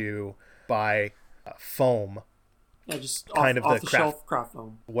idea to buy foam. Yeah, just kind of off the shelf craft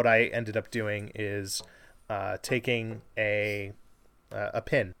foam. What I ended up doing is taking a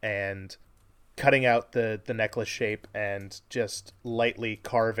pin and cutting out the necklace shape and just lightly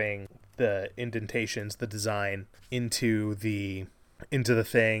carving the indentations, the design into the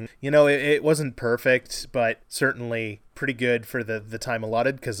thing. You know, it wasn't perfect, but certainly pretty good for the time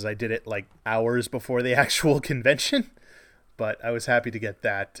allotted, because I did it like hours before the actual convention. But I was happy to get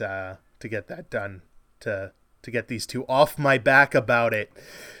that done, to get these two off my back about it.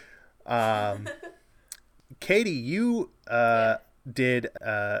 Katie, you did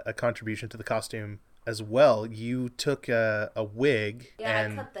a contribution to the costume as well. You took a wig. Yeah,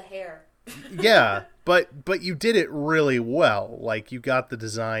 and I cut the hair. yeah, but you did it really well. Like, you got the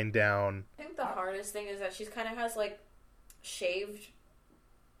design down. I think the hardest thing is that she kind of has like shaved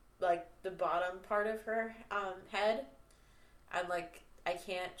like the bottom part of her head, and like I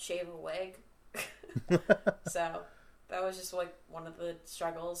can't shave a wig. So that was just like one of the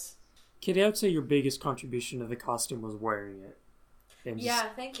struggles. Kitty, I would say your biggest contribution to the costume was wearing it. And Yeah,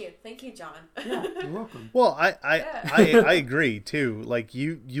 thank you, John. Yeah, you're welcome. Well, I agree too. Like,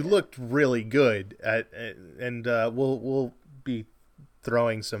 you looked really good and we'll be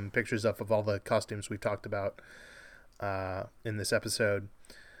throwing some pictures up of all the costumes we talked about in this episode.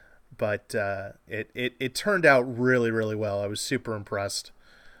 But it turned out really, really well. I was super impressed.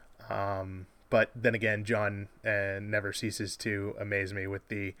 But then again, John never ceases to amaze me with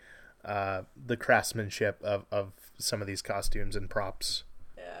the craftsmanship of some of these costumes and props.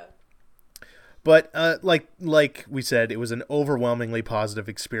 Yeah. But like we said, it was an overwhelmingly positive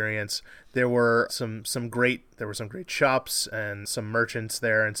experience. There were some great shops and some merchants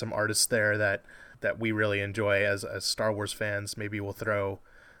there and some artists there that we really enjoy as Star Wars fans. Maybe we'll throw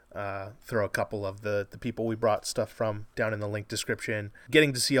a couple of the people we brought stuff from down in the link description.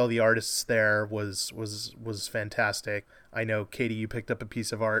 Getting to see all the artists there was fantastic. I know, Katie, you picked up a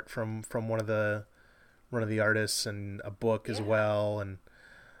piece of art from one of the artists, and a book as well. And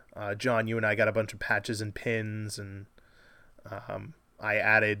John, you and I got a bunch of patches and pins, and I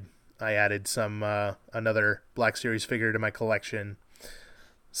added some another Black Series figure to my collection.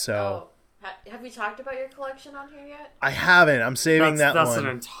 So. Have we talked about your collection on here yet? I haven't. I'm saving that one. That's an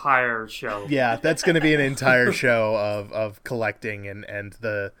entire show. Yeah, that's going to be an entire show of collecting and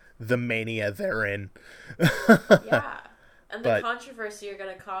the mania therein. Yeah. And the controversy you're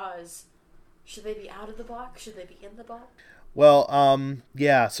going to cause. Should they be out of the box? Should they be in the box? Well,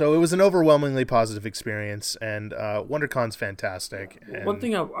 yeah, so it was an overwhelmingly positive experience, and WonderCon's fantastic. And one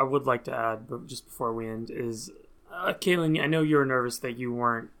thing I would like to add, but just before we end, is, Caitlin, I know you were nervous that you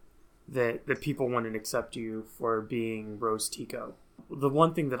weren't, that people wouldn't accept you for being Rose Tico. The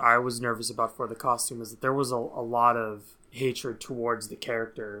one thing that I was nervous about for the costume is that there was a lot of hatred towards the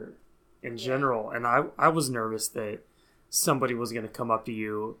character in general, and I was nervous that somebody was going to come up to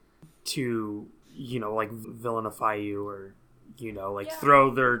you to, like, villainify you, or,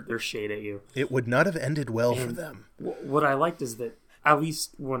 throw their shade at you. It would not have ended well for them. What I liked is that, at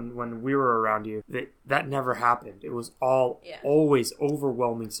least when we were around you, that never happened. It was always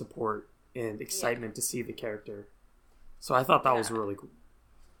overwhelming support and excitement to see the character. So I thought that was really cool.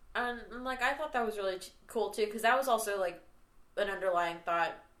 And like, I thought that was really cool too, because that was also like an underlying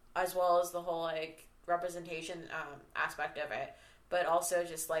thought, as well as the whole like representation aspect of it, but also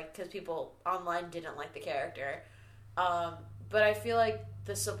just like because people online didn't like the character. But I feel like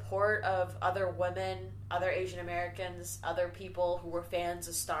the support of other women, other Asian Americans, other people who were fans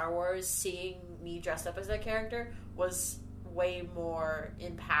of Star Wars, seeing me dressed up as that character was way more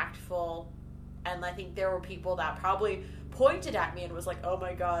impactful. And I think there were people that probably pointed at me and was like, oh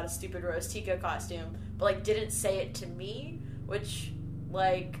my god, a stupid Rose Tico costume, but like didn't say it to me, which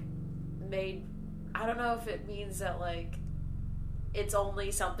like made, I don't know if it means that like it's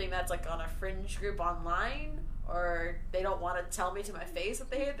only something that's like on a fringe group online, or they don't want to tell me to my face that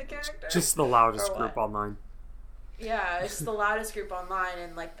they hate the character. Just the loudest group online. Yeah, it's the loudest group online,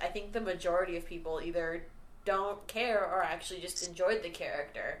 and like I think the majority of people either don't care or actually just enjoyed the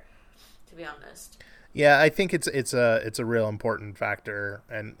character, to be honest. Yeah, I think it's a real important factor,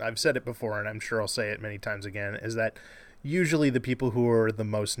 and I've said it before, and I'm sure I'll say it many times again, is that usually the people who are the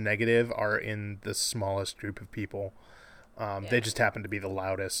most negative are in the smallest group of people. They just happen to be the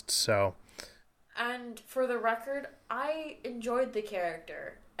loudest, so... And for the record, I enjoyed the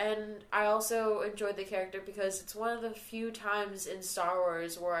character. And I also enjoyed the character because it's one of the few times in Star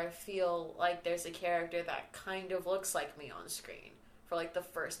Wars where I feel like there's a character that kind of looks like me on screen for like the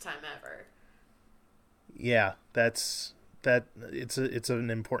first time ever. Yeah, it's an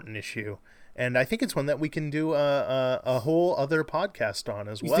important issue. And I think it's one that we can do a whole other podcast on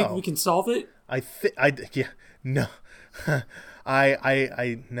as well. You think we can solve it? No.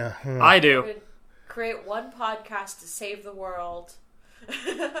 I no. I do. We could create one podcast to save the world.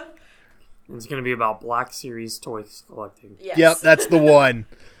 It's going to be about Black Series toys collecting. Yes. Yep, that's the one.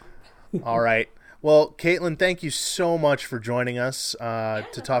 All right. Well, Caitlin, thank you so much for joining us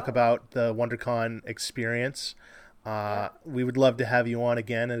to talk about the WonderCon experience. We would love to have you on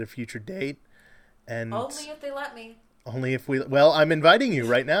again at a future date. And only if they let me. Only if we. Well, I'm inviting you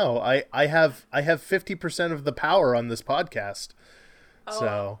right now. I have 50% of the power on this podcast. Oh,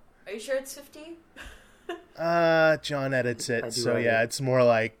 so. Are you sure it's 50? John edits it, so yeah, it's more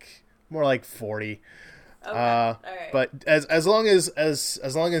like 40. Okay. All right. But as long as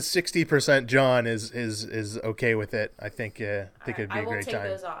 60% John is okay with it, I think it'd be a great time. I will take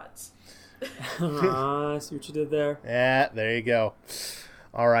those odds. I see what you did there. Yeah, there you go.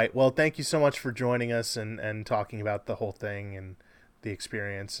 All right. Well, thank you so much for joining us and talking about the whole thing and the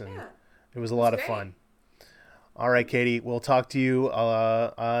experience, and it was a lot of fun. All right, Katie, we'll talk to you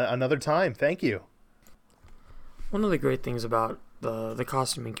another time. Thank you. One of the great things about the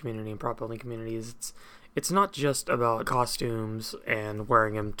costuming community and prop building community is it's not just about costumes and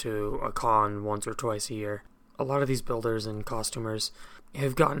wearing them to a con once or twice a year. A lot of these builders and costumers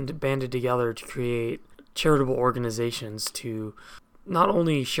have banded together to create charitable organizations to not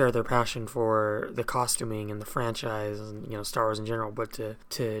only share their passion for the costuming and the franchise and Star Wars in general, but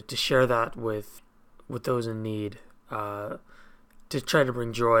to share that with those in need, to try to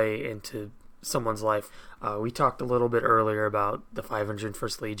bring joy into someone's life. We talked a little bit earlier about the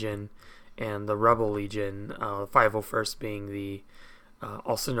 501st Legion and the Rebel Legion, 501st being the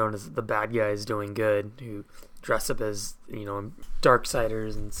also known as the bad guys doing good, who dress up as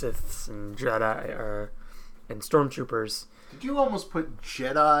Darksiders and Siths and Jedi and Stormtroopers. Did you almost put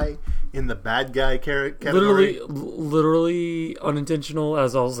Jedi in the bad guy category? Literally unintentional,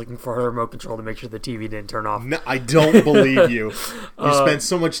 as I was looking for remote control to make sure the TV didn't turn off. No, I don't believe you. You spent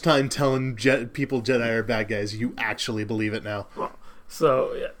so much time telling people Jedi are bad guys, you actually believe it now.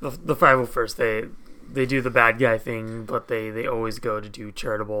 So, yeah, the 501st, they do the bad guy thing, but they always go to do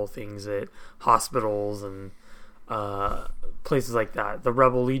charitable things at hospitals and places like that. The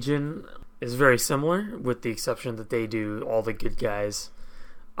Rebel Legion is very similar, with the exception that they do all the good guys.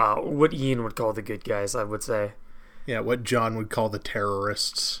 What Ian would call the good guys, I would say. Yeah, what John would call the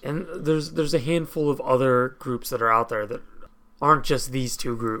terrorists. And there's a handful of other groups that are out there that aren't just these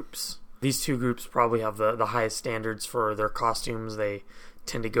two groups. These two groups probably have the highest standards for their costumes. They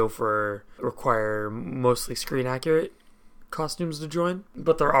tend to require mostly screen accurate costumes to join.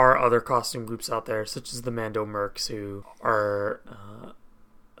 But there are other costume groups out there, such as the Mando Mercs, who are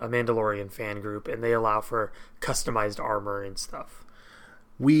a Mandalorian fan group, and they allow for customized armor and stuff.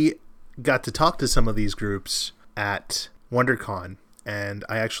 We got to talk to some of these groups at WonderCon, and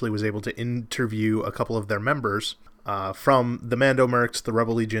I actually was able to interview a couple of their members from the Mando Mercs, the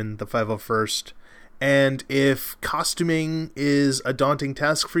Rebel Legion, the 501st. And if costuming is a daunting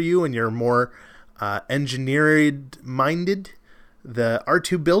task for you and you're more engineered-minded, the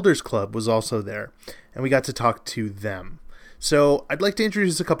R2 Builders Club was also there, and we got to talk to them. So I'd like to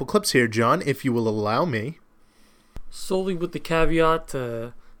introduce a couple clips here, John, if you will allow me. Solely with the caveat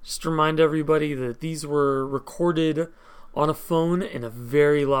to just remind everybody that these were recorded on a phone in a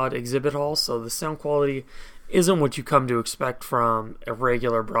very loud exhibit hall, so the sound quality isn't what you come to expect from a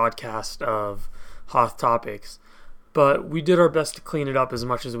regular broadcast of Hoth Topics. But we did our best to clean it up as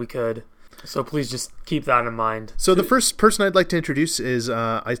much as we could, so please just keep that in mind. So the first person I'd like to introduce is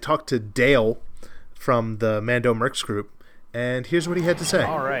I talked to Dale from the Mando Mercs group. And here's what he had to say.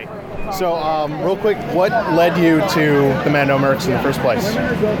 All right. So, real quick, what led you to the Mando Mercs in the first place?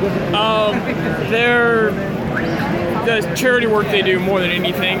 The charity work they do more than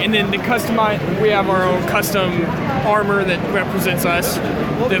anything, and then we have our own custom armor that represents us.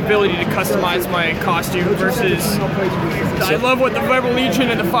 The ability to customize my costume versus I love what the Rebel Legion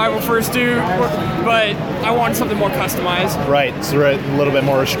and the 501st do, but I want something more customized. Right, so we're a little bit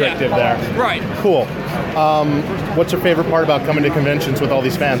more restrictive there. Right. Cool. What's your favorite part about coming to conventions with all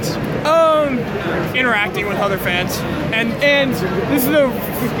these fans? Interacting with other fans, and this is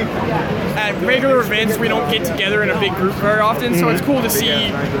at regular events we don't get together in a big group very often, so it's cool to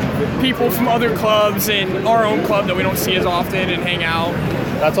see people from other clubs and our own club that we don't see as often and hang out.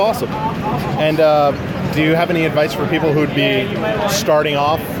 That's awesome. And do you have any advice for people who'd be starting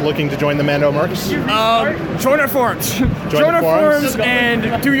off looking to join the Mando Mercs? Join our forums. Join our forums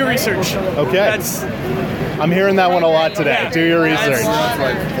and do your research. Okay. I'm hearing that one a lot today. Do your research. It's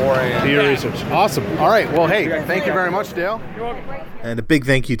like 4 a.m. Do your research. Awesome. All right. Well, hey, thank you very much, Dale. You're welcome. And a big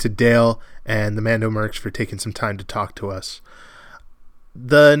thank you to Dale and the Mando Mercs for taking some time to talk to us.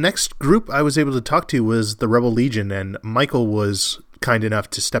 The next group I was able to talk to was the Rebel Legion, and Michael was kind enough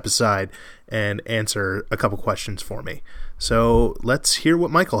to step aside and answer a couple questions for me. So let's hear what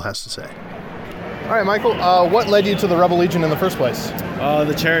Michael has to say. All right, Michael, what led you to the Rebel Legion in the first place?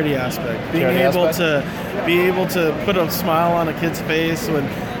 The charity aspect. Being able to put a smile on a kid's face when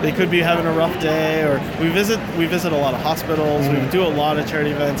they could be having a rough day, or we visit a lot of hospitals, we do a lot of charity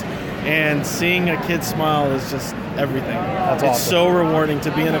events, and seeing a kid smile is just everything. That's awesome. It's so rewarding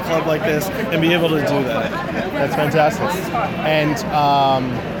to be in a club like this and be able to do that. That's fantastic. And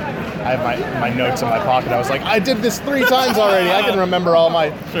I have my notes in my pocket. I was like, I did this 3 times already. I can remember all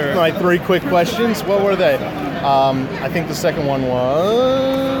my 3 quick questions. What were they? I think the second one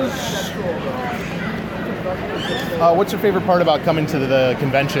was... what's your favorite part about coming to the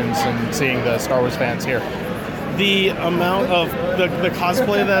conventions and seeing the Star Wars fans here? The amount of the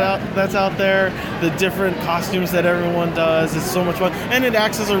cosplay that's out there, the different costumes that everyone does, is so much fun. And it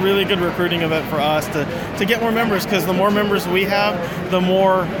acts as a really good recruiting event for us to get more members, because the more members we have, the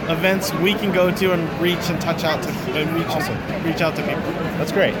more events we can go to and reach and touch out to and reach out to people.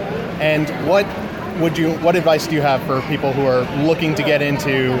 That's great. And what advice do you have for people who are looking to get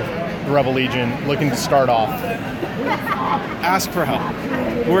into the Rebel Legion, looking to start off? Ask for help.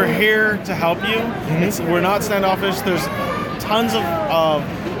 We're here to help you. We're not standoffish. There's tons of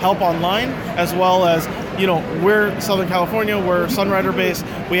help online, as well as, we're Southern California, we're Sunrider based,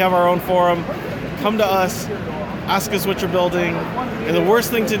 we have our own forum. Come to us, ask us what you're building. And the worst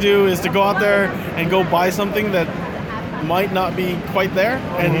thing to do is to go out there and go buy something that might not be quite there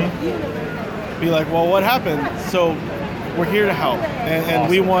and be like, well, what happened? So we're here to help, and awesome.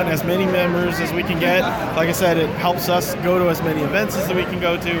 We want as many members as we can get. Like I said, it helps us go to as many events as we can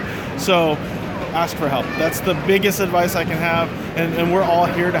go to. So ask for help. That's the biggest advice I can have, and we're all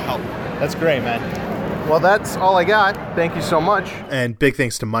here to help. That's great, man. Well, that's all I got. Thank you so much. And big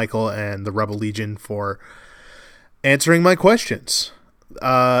thanks to Michael and the Rebel Legion for answering my questions.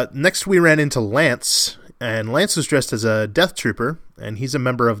 Next, we ran into Lance, and Lance was dressed as a Death Trooper, and he's a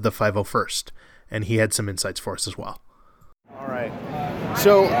member of the 501st, and he had some insights for us as well. All right.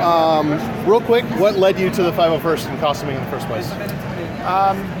 So, real quick, what led you to the 501st in costuming in the first place?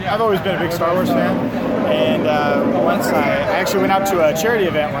 I've always been a big Star Wars fan, and once I actually went out to a charity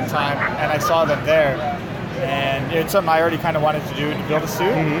event one time, and I saw them there, and it's something I already kind of wanted to do, to build a suit.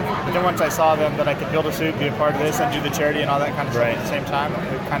 But then once I saw them that I could build a suit, be a part of this, and do the charity and all that kind of stuff at the same time,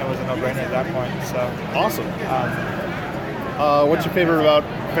 it kind of was a no-brainer at that point. So awesome. What's your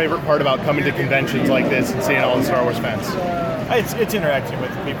favorite part about coming to conventions like this and seeing all the Star Wars fans? It's interacting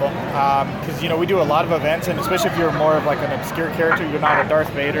with people, because we do a lot of events, and especially if you're more of like an obscure character, you're not a Darth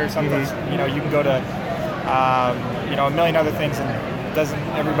Vader or something. You can go to a million other things, and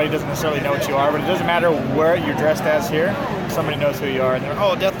everybody doesn't necessarily know what you are, but it doesn't matter where you're dressed as here. Somebody knows who you are, and they're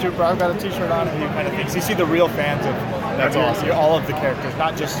Death Trooper, I've got a T-shirt on, and you kind of thing. So you see the real fans of awesome. All of the characters,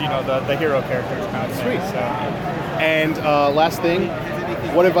 not just the hero characters kind of thing. Sweet. And last thing,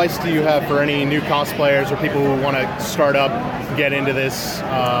 what advice do you have for any new cosplayers or people who want to start up, get into this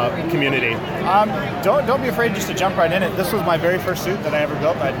community? Don't be afraid just to jump right in it. This was my very first suit that I ever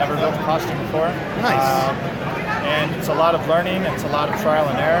built. I'd never built a costume before. Nice. And it's a lot of learning, it's a lot of trial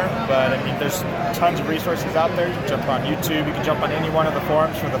and error, but I mean, there's tons of resources out there. You can jump on YouTube, you can jump on any one of the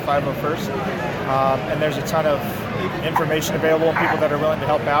forums for the 501st, and there's a ton of information available and people that are willing to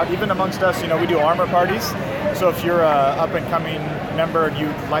help out. Even amongst us, we do armor parties, so if you're a up-and-coming member and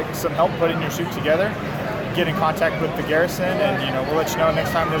you'd like some help putting your suit together, get in contact with the garrison, and we'll let you know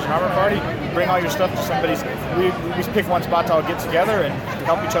next time there's an armor party. Bring all your stuff to somebody's. We pick one spot to all get together and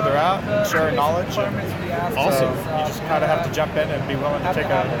help each other out and share our knowledge. Awesome. So you just kind of have to jump in and be willing to take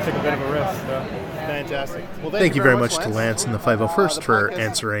a bit of a risk. So. Fantastic. Well, thank you very much to Lance and the 501st for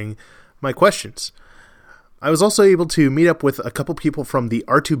answering my questions. I was also able to meet up with a couple people from the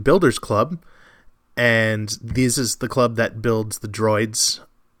R2 Builders Club, and this is the club that builds the droids,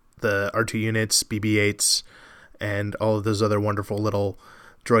 the R2 units, BB-8s, and all of those other wonderful little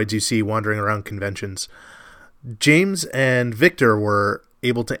droids you see wandering around conventions. James and Victor were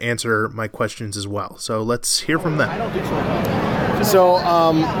able to answer my questions as well, so let's hear from them. So,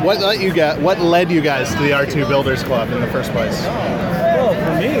 what led you guys to the R2 Builders Club in the first place? Well,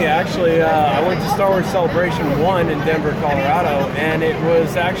 for me, actually, I went to Star Wars Celebration 1 in Denver, Colorado, and it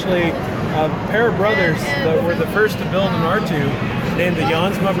was actually a pair of brothers that were the first to build an R2 named the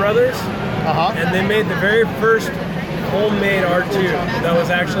Jansma Brothers. And they made the very first homemade R2 that was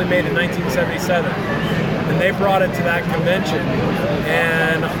actually made in 1977. And they brought it to that convention.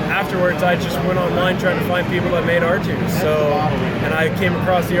 And afterwards, I just went online trying to find people that made R2s. So, and I came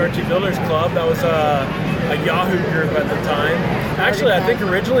across the R2 Builders Club. That was a Yahoo group at the time. Actually, I think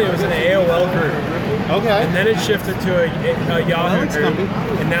originally it was an AOL group. Okay. And then it shifted to a Yahoo group,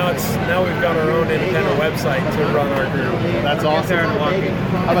 and now we've got our own independent website to run our group. That's awesome.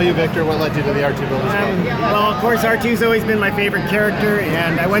 How about you, Victor? What led you to the R2 Builders Club? Well, of course, R2's always been my favorite character,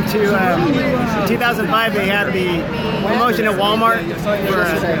 and I went to, in 2005, they had the promotion at Walmart for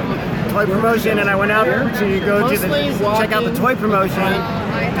a toy promotion, and I went out to go to check out the toy promotion.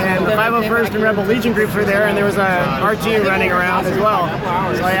 And the 501st and Rebel Legion groups were there, and there was a R2 running around as well.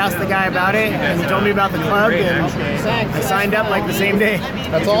 So I asked the guy about it, and he told me about the club, and I signed up like the same day.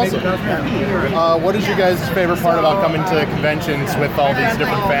 That's awesome. What is your guys' favorite part about coming to conventions with all these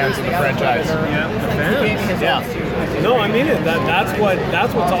different fans of the franchise? Fans? Yeah. No, I mean it. That's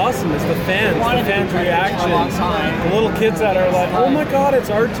what's awesome is the fans' reactions. The little kids that are like, oh my God, it's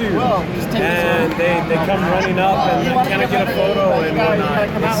R2, and they come running up and can I get a photo and whatnot.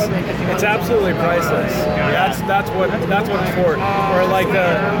 It's absolutely priceless. That's what it's for. Or like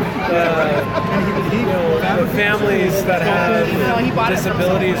the families that have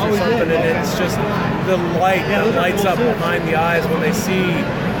disabilities or something, and it's just the light that lights up behind the eyes when they see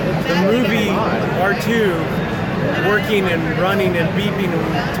the movie R2 working and running and beeping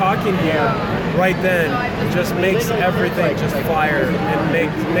and talking to you right then just makes everything just fire and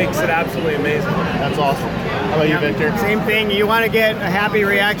makes it absolutely amazing. That's awesome. How about you, Victor? Same thing. You want to get a happy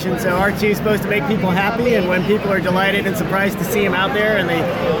reaction. So R2 is supposed to make people happy, and when people are delighted and surprised to see him out there and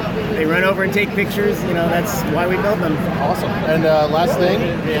they run over and take pictures, that's why we build them. Awesome. And last thing,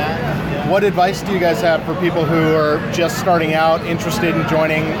 what advice do you guys have for people who are just starting out, interested in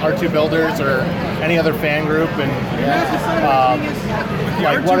joining R2 Builders or any other fan group, and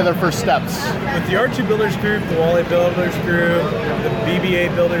what are their first steps? With the R2 Builders group, the Wally Builders group, the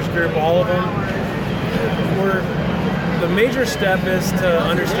BB-8 Builders group, all of them, the major step is to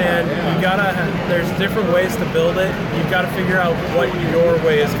understand there's different ways to build it. You've got to figure out what your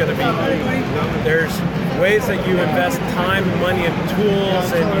way is going to be. There's ways that you invest time and money in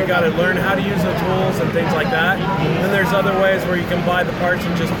tools, and you got to learn how to use the tools and things like that. And there's other ways where you can buy the parts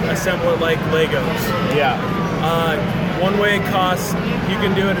and just assemble it like Legos. Yeah. One way it costs, you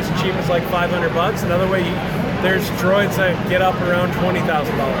can do it as cheap as like $500. Another way, there's droids that get up around $20,000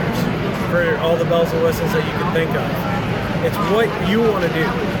 for all the bells and whistles that you can think of. It's what you want to do.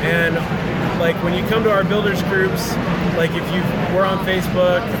 And like when you come to our builders groups, like if we're on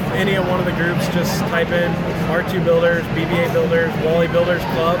Facebook, any one of the groups, just type in R2 Builders, BB-8 Builders, Wally Builders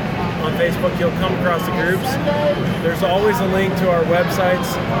Club on Facebook, you'll come across the groups. There's always a link to our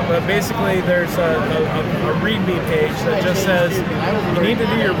websites, but basically there's a README page that just says you need to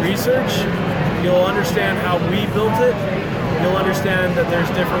do your research. You'll understand how we built it. You'll understand that there's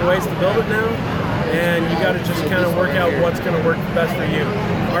different ways to build it now, and you got to just kind of work out what's going to work best for you.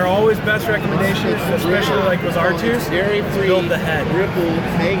 Our always best recommendation, especially like with R2s, is build the head.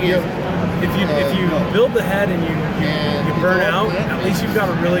 If you build the head and you burn out, at least you've got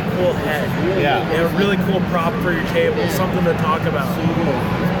a really cool head. Yeah. And a really cool prop for your table, something to talk about.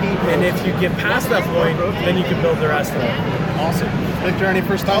 And if you get past that point, then you can build the rest of it. Awesome. Victor, any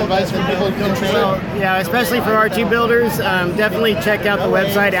first-time advice for people interested? Well, yeah, especially for R2 Builders, definitely check out the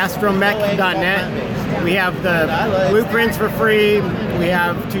website, astromech.net. We have the blueprints for free. We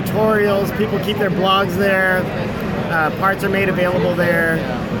have tutorials. People keep their blogs there. Parts are made available there.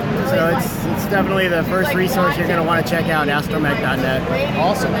 So it's definitely the first resource you're going to want to check out, astromech.net.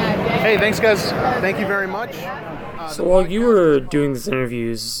 Awesome. Hey, thanks, guys. Thank you very much. So while you were doing these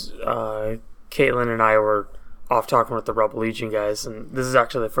interviews, Caitlin and I were off talking with the Rebel Legion guys, and this is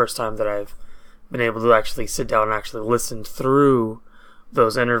actually the first time that I've been able to actually sit down and actually listen through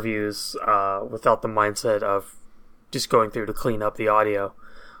those interviews without the mindset of just going through to clean up the audio.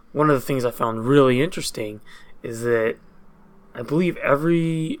 One of the things I found really interesting is that I believe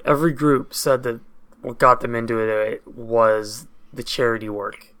every group said that what got them into it was the charity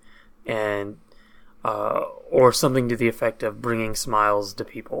work, and or something to the effect of bringing smiles to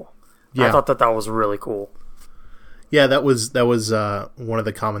people. Yeah. I thought that was really cool. Yeah, that was one of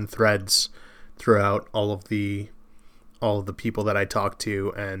the common threads throughout all of the people that I talked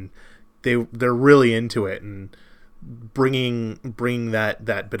to, and they're really into it and bringing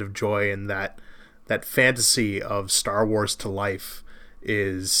that bit of joy and that fantasy of Star Wars to life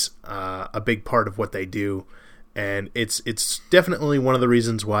is a big part of what they do. And it's definitely one of the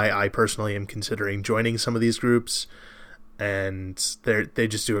reasons why I personally am considering joining some of these groups. And they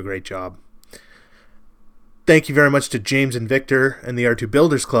just do a great job. Thank you very much to James and Victor and the R2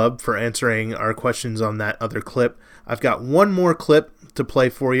 Builders Club for answering our questions on that other clip. I've got one more clip to play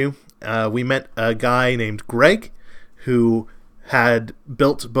for you. We met a guy named Greg who had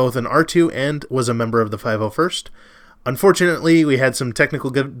built both an R2 and was a member of the 501st. Unfortunately, we had some technical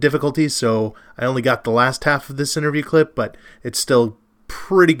difficulties, so I only got the last half of this interview clip, but it's still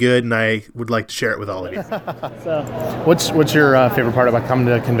pretty good, and I would like to share it with all of you. What's your favorite part about coming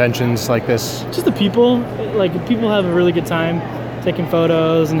to conventions like this? Just the people. Like, people have a really good time taking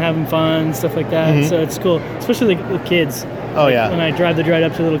photos and having fun, stuff like that. Mm-hmm. So it's cool, especially with kids. Oh, yeah. When I drive the droid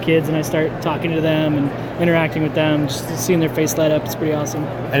up to little kids and I start talking to them and interacting with them, just seeing their face light up, it's pretty awesome.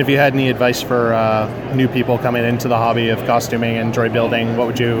 And if you had any advice for new people coming into the hobby of costuming and droid building, what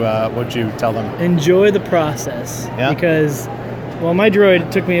would you tell them? Enjoy the process. Yeah? Because, well, my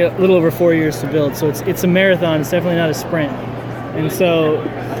droid took me a little over 4 years to build, so it's a marathon. It's definitely not a sprint. And so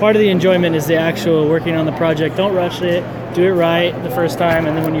part of the enjoyment is the actual working on the project. Don't rush it. Do it right the first time,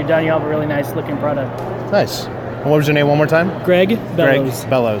 and then when you're done, you'll have a really nice looking product. Nice. And what was your name one more time? Greg Bellows. Greg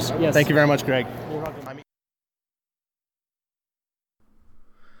Bellows. Yes. Thank you very much, Greg. You're welcome.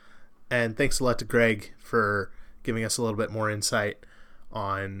 And thanks a lot to Greg for giving us a little bit more insight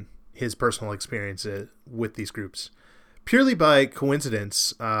on his personal experience with these groups. Purely by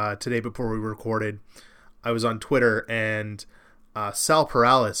coincidence, today before we recorded, I was on Twitter, and Sal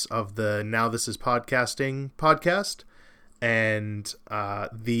Perales of the Now This Is Podcasting podcast, and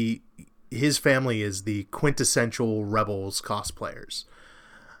his family is the quintessential Rebels cosplayers.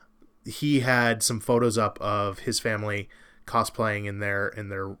 He had some photos up of his family cosplaying in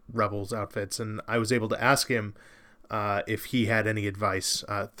their Rebels outfits, and I was able to ask him if he had any advice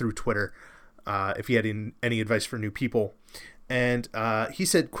through Twitter, if he had any advice for new people. And he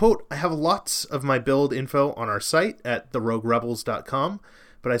said, quote, "I have lots of my build info on our site at theroguerebels.com,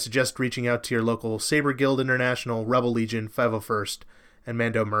 but I suggest reaching out to your local Saber Guild International, Rebel Legion, 501st, and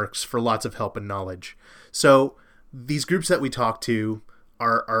Mando Mercs for lots of help and knowledge." So these groups that we talk to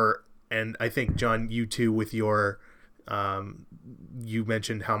are and I think, John, you too, with your you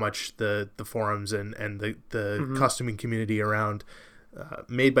mentioned how much the forums and the mm-hmm. costuming community around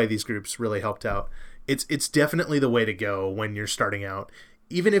made by these groups really helped out. It's definitely the way to go when you're starting out.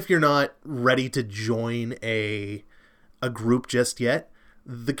 Even if you're not ready to join a group just yet,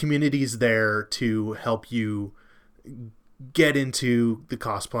 the community's there to help you get into the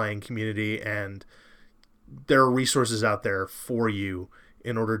cosplaying community, and there are resources out there for you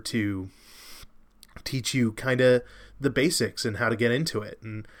in order to teach you kind of the basics and how to get into it.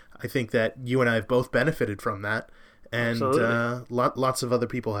 And I think that you and I have both benefited from that, and lots of other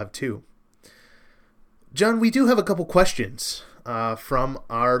people have too. John, we do have a couple questions from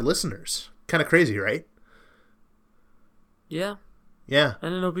our listeners. Kind of crazy, right? Yeah. Yeah. I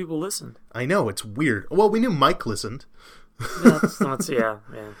didn't know people listened. I know, it's weird. Well, we knew Mike listened. That's not, yeah.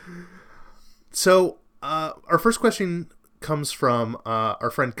 So, our first question comes from our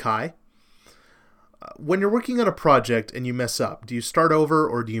friend Kai. When you're working on a project and you mess up, do you start over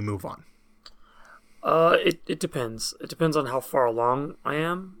or do you move on? It depends. It depends on how far along I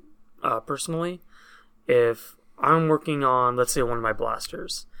am, personally. If I'm working on, let's say, one of my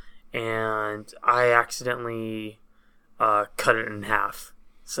blasters, and I accidentally cut it in half,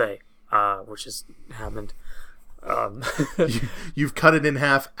 say, which has happened. You've cut it in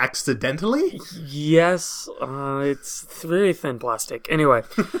half accidentally? Yes, it's very thin plastic. Anyway,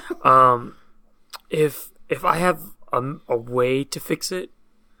 if I have a way to fix it,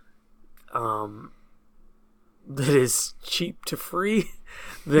 that is cheap to free,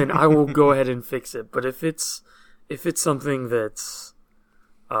 then I will go ahead and fix it. But if it's something that's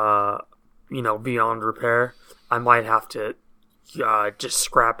beyond repair, I might have to just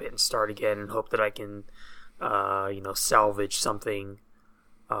scrap it and start again and hope that I can salvage something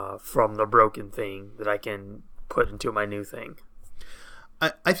from the broken thing that I can put into my new thing.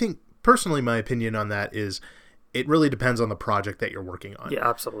 I think, personally, my opinion on that is it really depends on the project that you're working on. Yeah,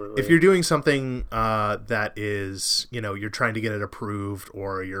 absolutely. If you're doing something that is, you're trying to get it approved,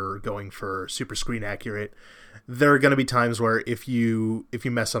 or you're going for super screen accurate, there are going to be times where if you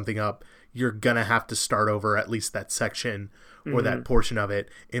mess something up, you're going to have to start over at least that section or mm-hmm. that portion of it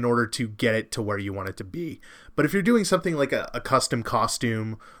in order to get it to where you want it to be. But if you're doing something like a custom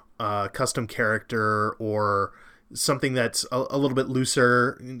costume, custom character, or something that's a little bit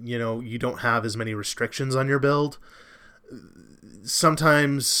looser, you don't have as many restrictions on your build,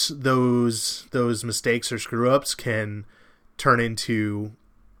 sometimes those mistakes or screw-ups can turn into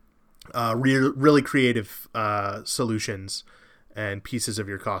really creative solutions and pieces of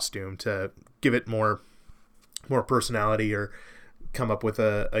your costume to give it more personality, or come up with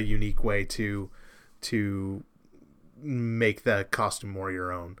a unique way to make the costume more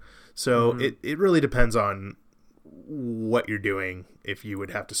your own. So it really depends on what you're doing, if you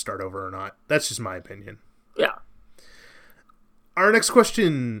would have to start over or not. That's just my opinion. Yeah. Our next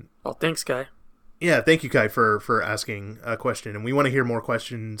question. Oh, thanks, Kai. Yeah, thank you, Kai, for asking a question, and we want to hear more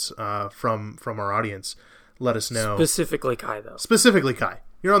questions from our audience. Let us know. Specifically Kai, though. Specifically Kai.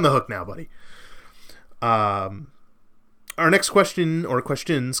 You're on the hook now, buddy. Our next question, or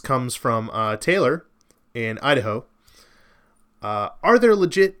questions, comes from Taylor in Idaho. Are the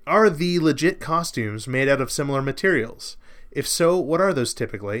legit costumes made out of similar materials? If so, what are those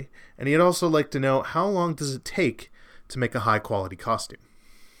typically? And he'd also like to know, how long does it take to make a high quality costume?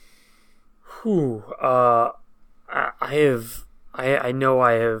 I know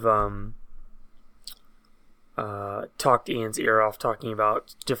I have talked Ian's ear off talking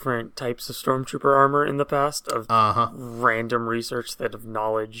about different types of Stormtrooper armor in the past, of random research of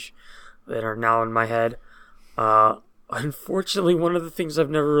knowledge that are now in my head. Unfortunately, one of the things I've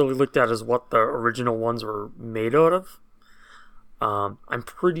never really looked at is what the original ones were made out of. I'm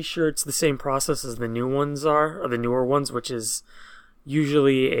pretty sure it's the same process as the new ones are, or the newer ones, which is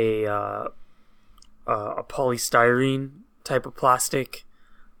usually a polystyrene type of plastic,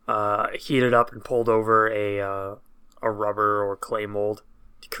 heated up and pulled over a rubber or clay mold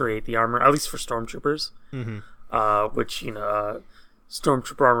to create the armor, at least for Stormtroopers. Which,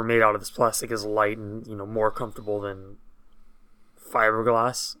 Stormtrooper armor made out of this plastic is light and, more comfortable than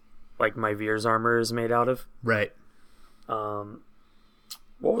fiberglass, like my Veers armor is made out of. Right.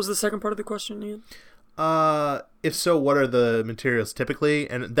 What was the second part of the question, Ian? If so, what are the materials typically?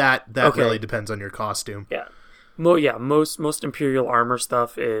 And that okay. Really depends on your costume. Yeah. Most Imperial armor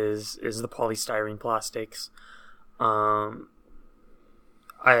stuff is the polystyrene plastics. I've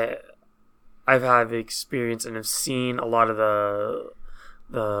had experience and have seen a lot of the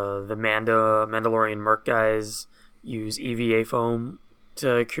Mandalorian merc guys use EVA foam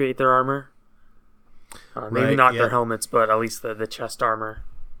to create their armor. Maybe not their helmets, but at least the chest armor.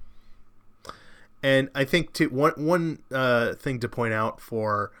 And I think one thing to point out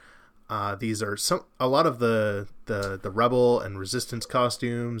for these are a lot of the Rebel and Resistance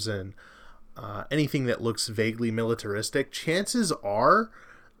costumes, and anything that looks vaguely militaristic. Chances are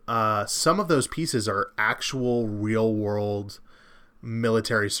some of those pieces are actual real world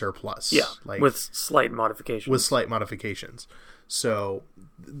military surplus. Yeah, with slight modifications. So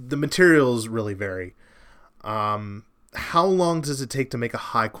the materials really vary. How long does it take to make a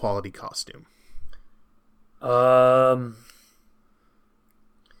high quality costume? That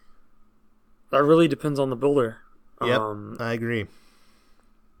really depends on the builder. Yep, I agree.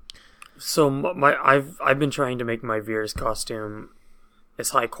 So I've been trying to make my Veers costume as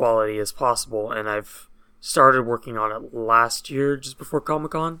high quality as possible, and I've started working on it last year, just before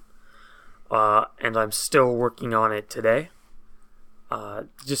Comic-Con, and I'm still working on it today.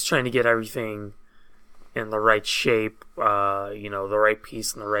 Just trying to get everything in the right shape, the right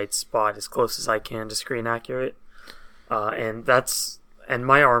piece in the right spot, as close as I can to screen accurate. And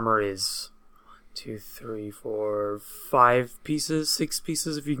my armor is 2, 3, 4, 5 pieces, 6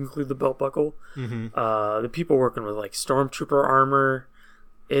 pieces if you include the belt buckle. The people working with like Stormtrooper armor,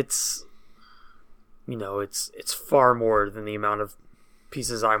 it's far more than the amount of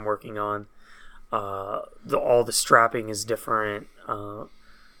pieces I'm working on. All the strapping is different.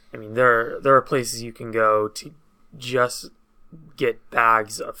 There are places you can go to just get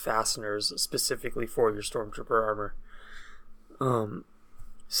bags of fasteners specifically for your Stormtrooper armor.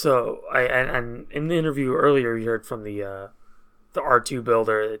 So and in the interview earlier, you heard from the R2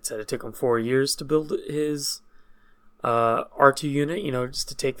 builder that said it took him 4 years to build his R2 unit. Just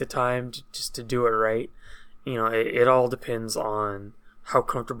to take the time to do it right. It all depends on how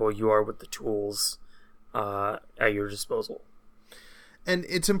comfortable you are with the tools at your disposal. And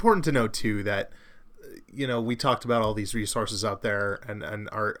it's important to note too that we talked about all these resources out there, and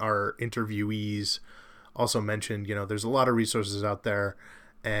our interviewees also mentioned there's a lot of resources out there,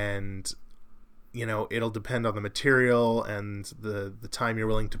 and it'll depend on the material and the time you're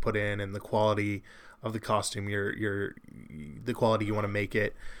willing to put in and the quality of the costume, the quality you want to make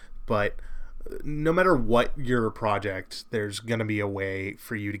it. But no matter what your project, there's going to be a way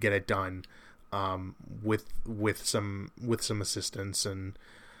for you to get it done with some assistance, and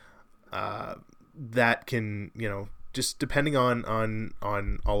that can just depending on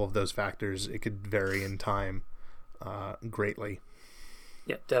all of those factors, it could vary in time greatly.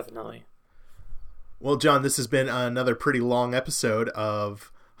 Yeah, definitely. Well, John, this has been another pretty long episode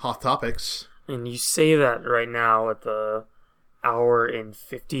of Hoth Topics. And you say that right now at the hour and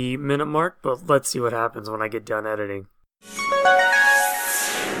 50-minute mark, but let's see what happens when I get done editing.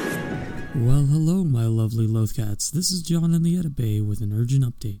 Well, hello, my lovely Lothcats. This is John in the Edit Bay with an urgent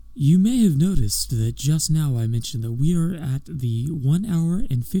update. You may have noticed that just now I mentioned that we are at the 1 hour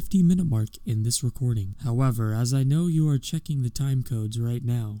and 50-minute mark in this recording. However, as I know you are checking the time codes right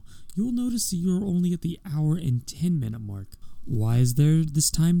now, you'll notice that you are only at the hour and 10-minute mark. Why is there this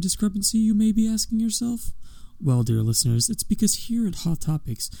time discrepancy, you may be asking yourself? Well, dear listeners, it's because here at Hoth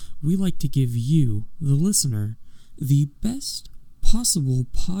Topics, we like to give you, the listener, the best possible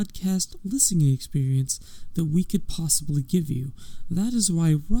podcast listening experience that we could possibly give you. That is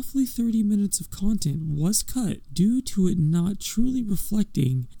why roughly 30 minutes of content was cut due to it not truly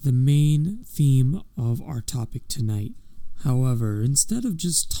reflecting the main theme of our topic tonight. However, instead of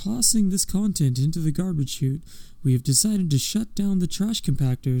just tossing this content into the garbage chute, we have decided to shut down the trash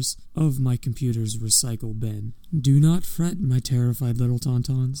compactors of my computer's recycle bin. Do not fret, my terrified little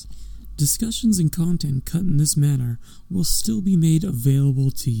tauntauns. Discussions and content cut in this manner will still be made available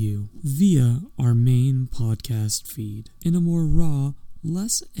to you via our main podcast feed in a more raw,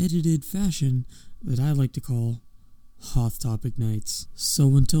 less edited fashion that I like to call Hoth Topic Nights.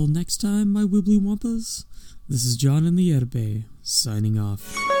 So until next time, my Wibbly Wampas, this is John in the Edit Bay, signing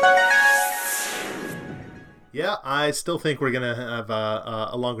off. Yeah, I still think we're going to have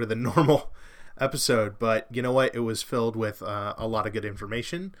a longer than normal episode, but you know what? It was filled with a lot of good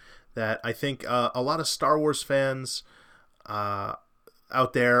information that I think a lot of Star Wars fans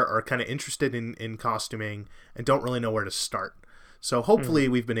out there are kind of interested in costuming and don't really know where to start. So hopefully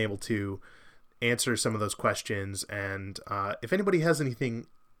we've been able to answer some of those questions, and if anybody has anything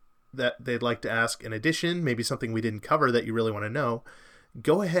that they'd like to ask in addition, maybe something we didn't cover that you really want to know,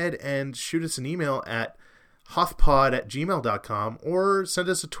 go ahead and shoot us an email at hothpod@gmail.com or send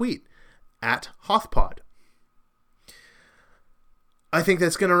us a tweet at hothpod. I think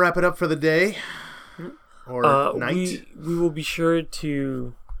that's going to wrap it up for the day or night. We will be sure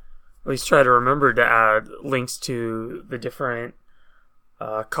to at least try to remember to add links to the different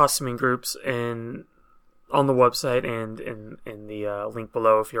costuming groups on the website and in the link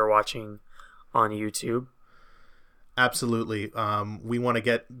below if you're watching on YouTube. Absolutely. We want to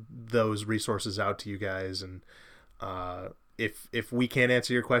get those resources out to you guys, and if we can't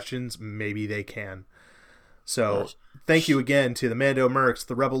answer your questions, maybe they can. So thank you again to the Mando Mercs,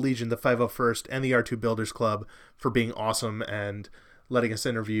 the Rebel Legion, the 501st, and the R2 Builders Club for being awesome and letting us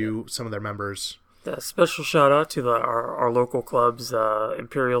interview some of their members. A special shout out to our local clubs,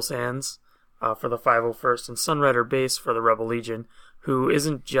 Imperial Sands for the 501st and Sunrider Base for the Rebel Legion, who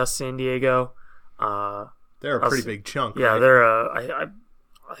isn't just San Diego. They're a pretty big chunk. Yeah, right? They're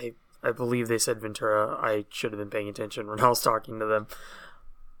I believe they said Ventura. I should have been paying attention when I was talking to them.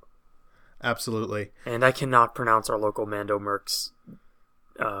 Absolutely. And I cannot pronounce our local Mando Mercs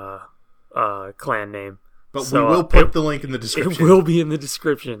clan name. But so, we will put the link in the description. It will be in the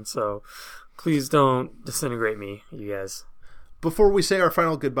description, so please don't disintegrate me, you guys. Before we say our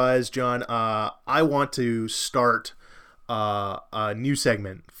final goodbyes, John, I want to start a new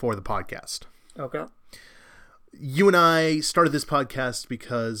segment for the podcast. Okay. You and I started this podcast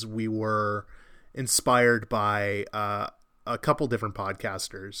because we were inspired by a couple different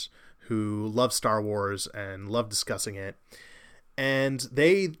podcasters who love Star Wars and love discussing it. And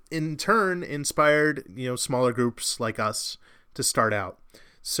they, in turn, inspired, smaller groups like us to start out.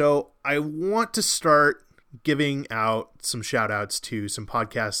 So I want to start giving out some shout-outs to some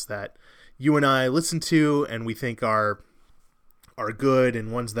podcasts that you and I listen to and we think are good,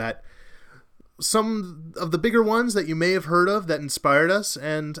 and ones that some of the bigger ones that you may have heard of that inspired us,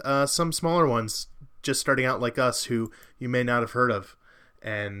 and some smaller ones just starting out like us who you may not have heard of,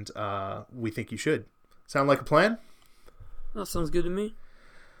 and we think you should. Sound like a plan? That sounds good to me.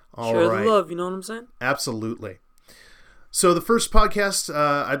 All Share right. the love, you know what I'm saying? Absolutely. So the first podcast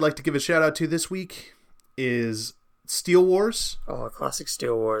I'd like to give a shout out to this week is Steel Wars. Oh, classic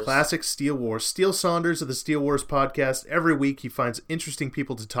Steel Wars. Classic Steel Wars. Steele Saunders of the Steel Wars podcast. Every week he finds interesting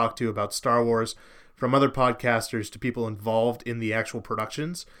people to talk to about Star Wars, from other podcasters to people involved in the actual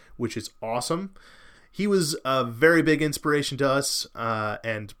productions, which is awesome. He was a very big inspiration to us,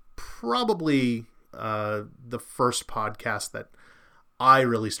 and probably the first podcast that I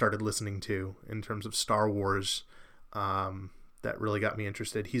really started listening to in terms of Star Wars, that really got me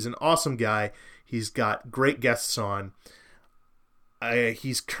interested. He's an awesome guy. He's got great guests on.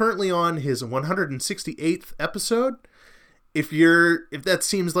 He's currently on his 168th episode. If that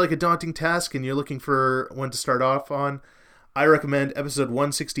seems like a daunting task and you're looking for one to start off on, I recommend episode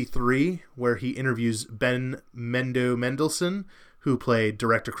 163, where he interviews Ben Mendelsohn, who played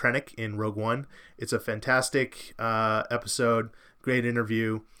Director Krennic in Rogue One. It's a fantastic episode, great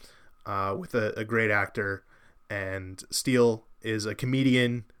interview with a great actor. And Steele is a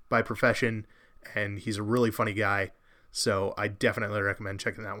comedian by profession, and he's a really funny guy. So I definitely recommend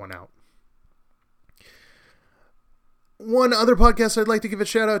checking that one out. One other podcast I'd like to give a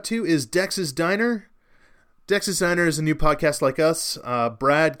shout out to is Dex's Diner. Dex's Diner is a new podcast like us.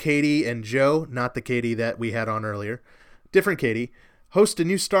 Brad, Katie, and Joe, not the Katie that we had on earlier, different Katie, host a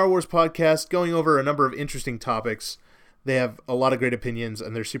new Star Wars podcast going over a number of interesting topics. They have a lot of great opinions,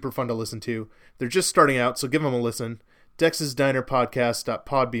 and they're super fun to listen to. They're just starting out, so give them a listen. Dex's Diner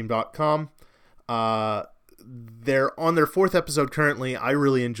Podcast.podbean.com. They're on their 4th episode currently. I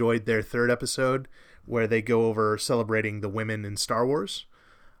really enjoyed their 3rd episode, where they go over celebrating the women in Star Wars.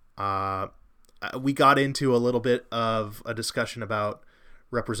 We got into a little bit of a discussion about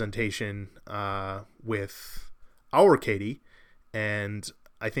representation with our Katie, and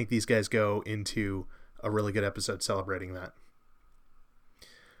I think these guys go into a really good episode celebrating that.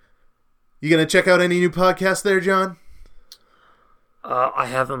 You gonna check out any new podcasts there, John? I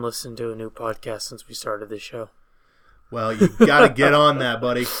haven't listened to a new podcast since we started this show. Well, you gotta get on that,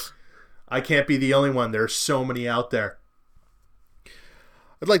 buddy. I can't be the only one. There are so many out there.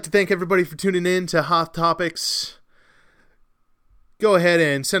 I'd like to thank everybody for tuning in to Hoth Topics. Go ahead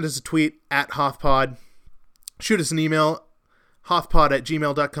and send us a tweet at HothPod. Shoot us an email,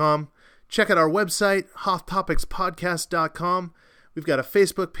 hothpod@gmail.com. Check out our website, hothtopicspodcast.com. We've got a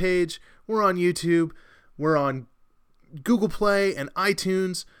Facebook page. We're on YouTube. We're on Google Play and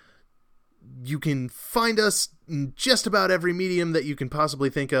iTunes. You can find us in just about every medium that you can possibly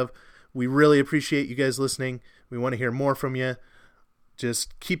think of. We really appreciate you guys listening. We want to hear more from you.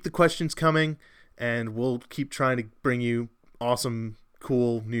 Just keep the questions coming, and we'll keep trying to bring you awesome,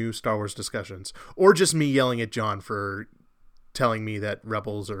 cool, new Star Wars discussions. Or just me yelling at John for telling me that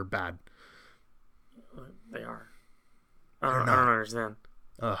Rebels are bad. They are. I don't understand.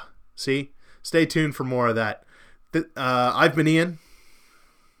 See? Stay tuned for more of that. I've been Ian.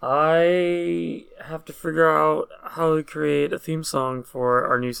 I have to figure out how to create a theme song for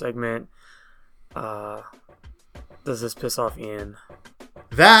our new segment. Does this piss off Ian?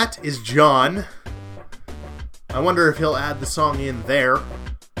 That is John. I wonder if he'll add the song in there.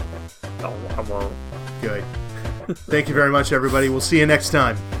 Oh, I won't. Good. Thank you very much, everybody. We'll see you next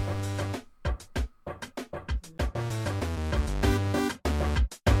time.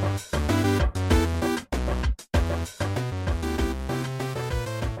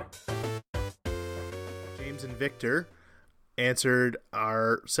 James and Victor answered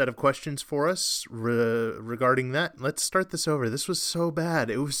our set of questions for us regarding that. Let's start this over. This was so bad.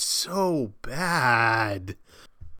 It was so bad.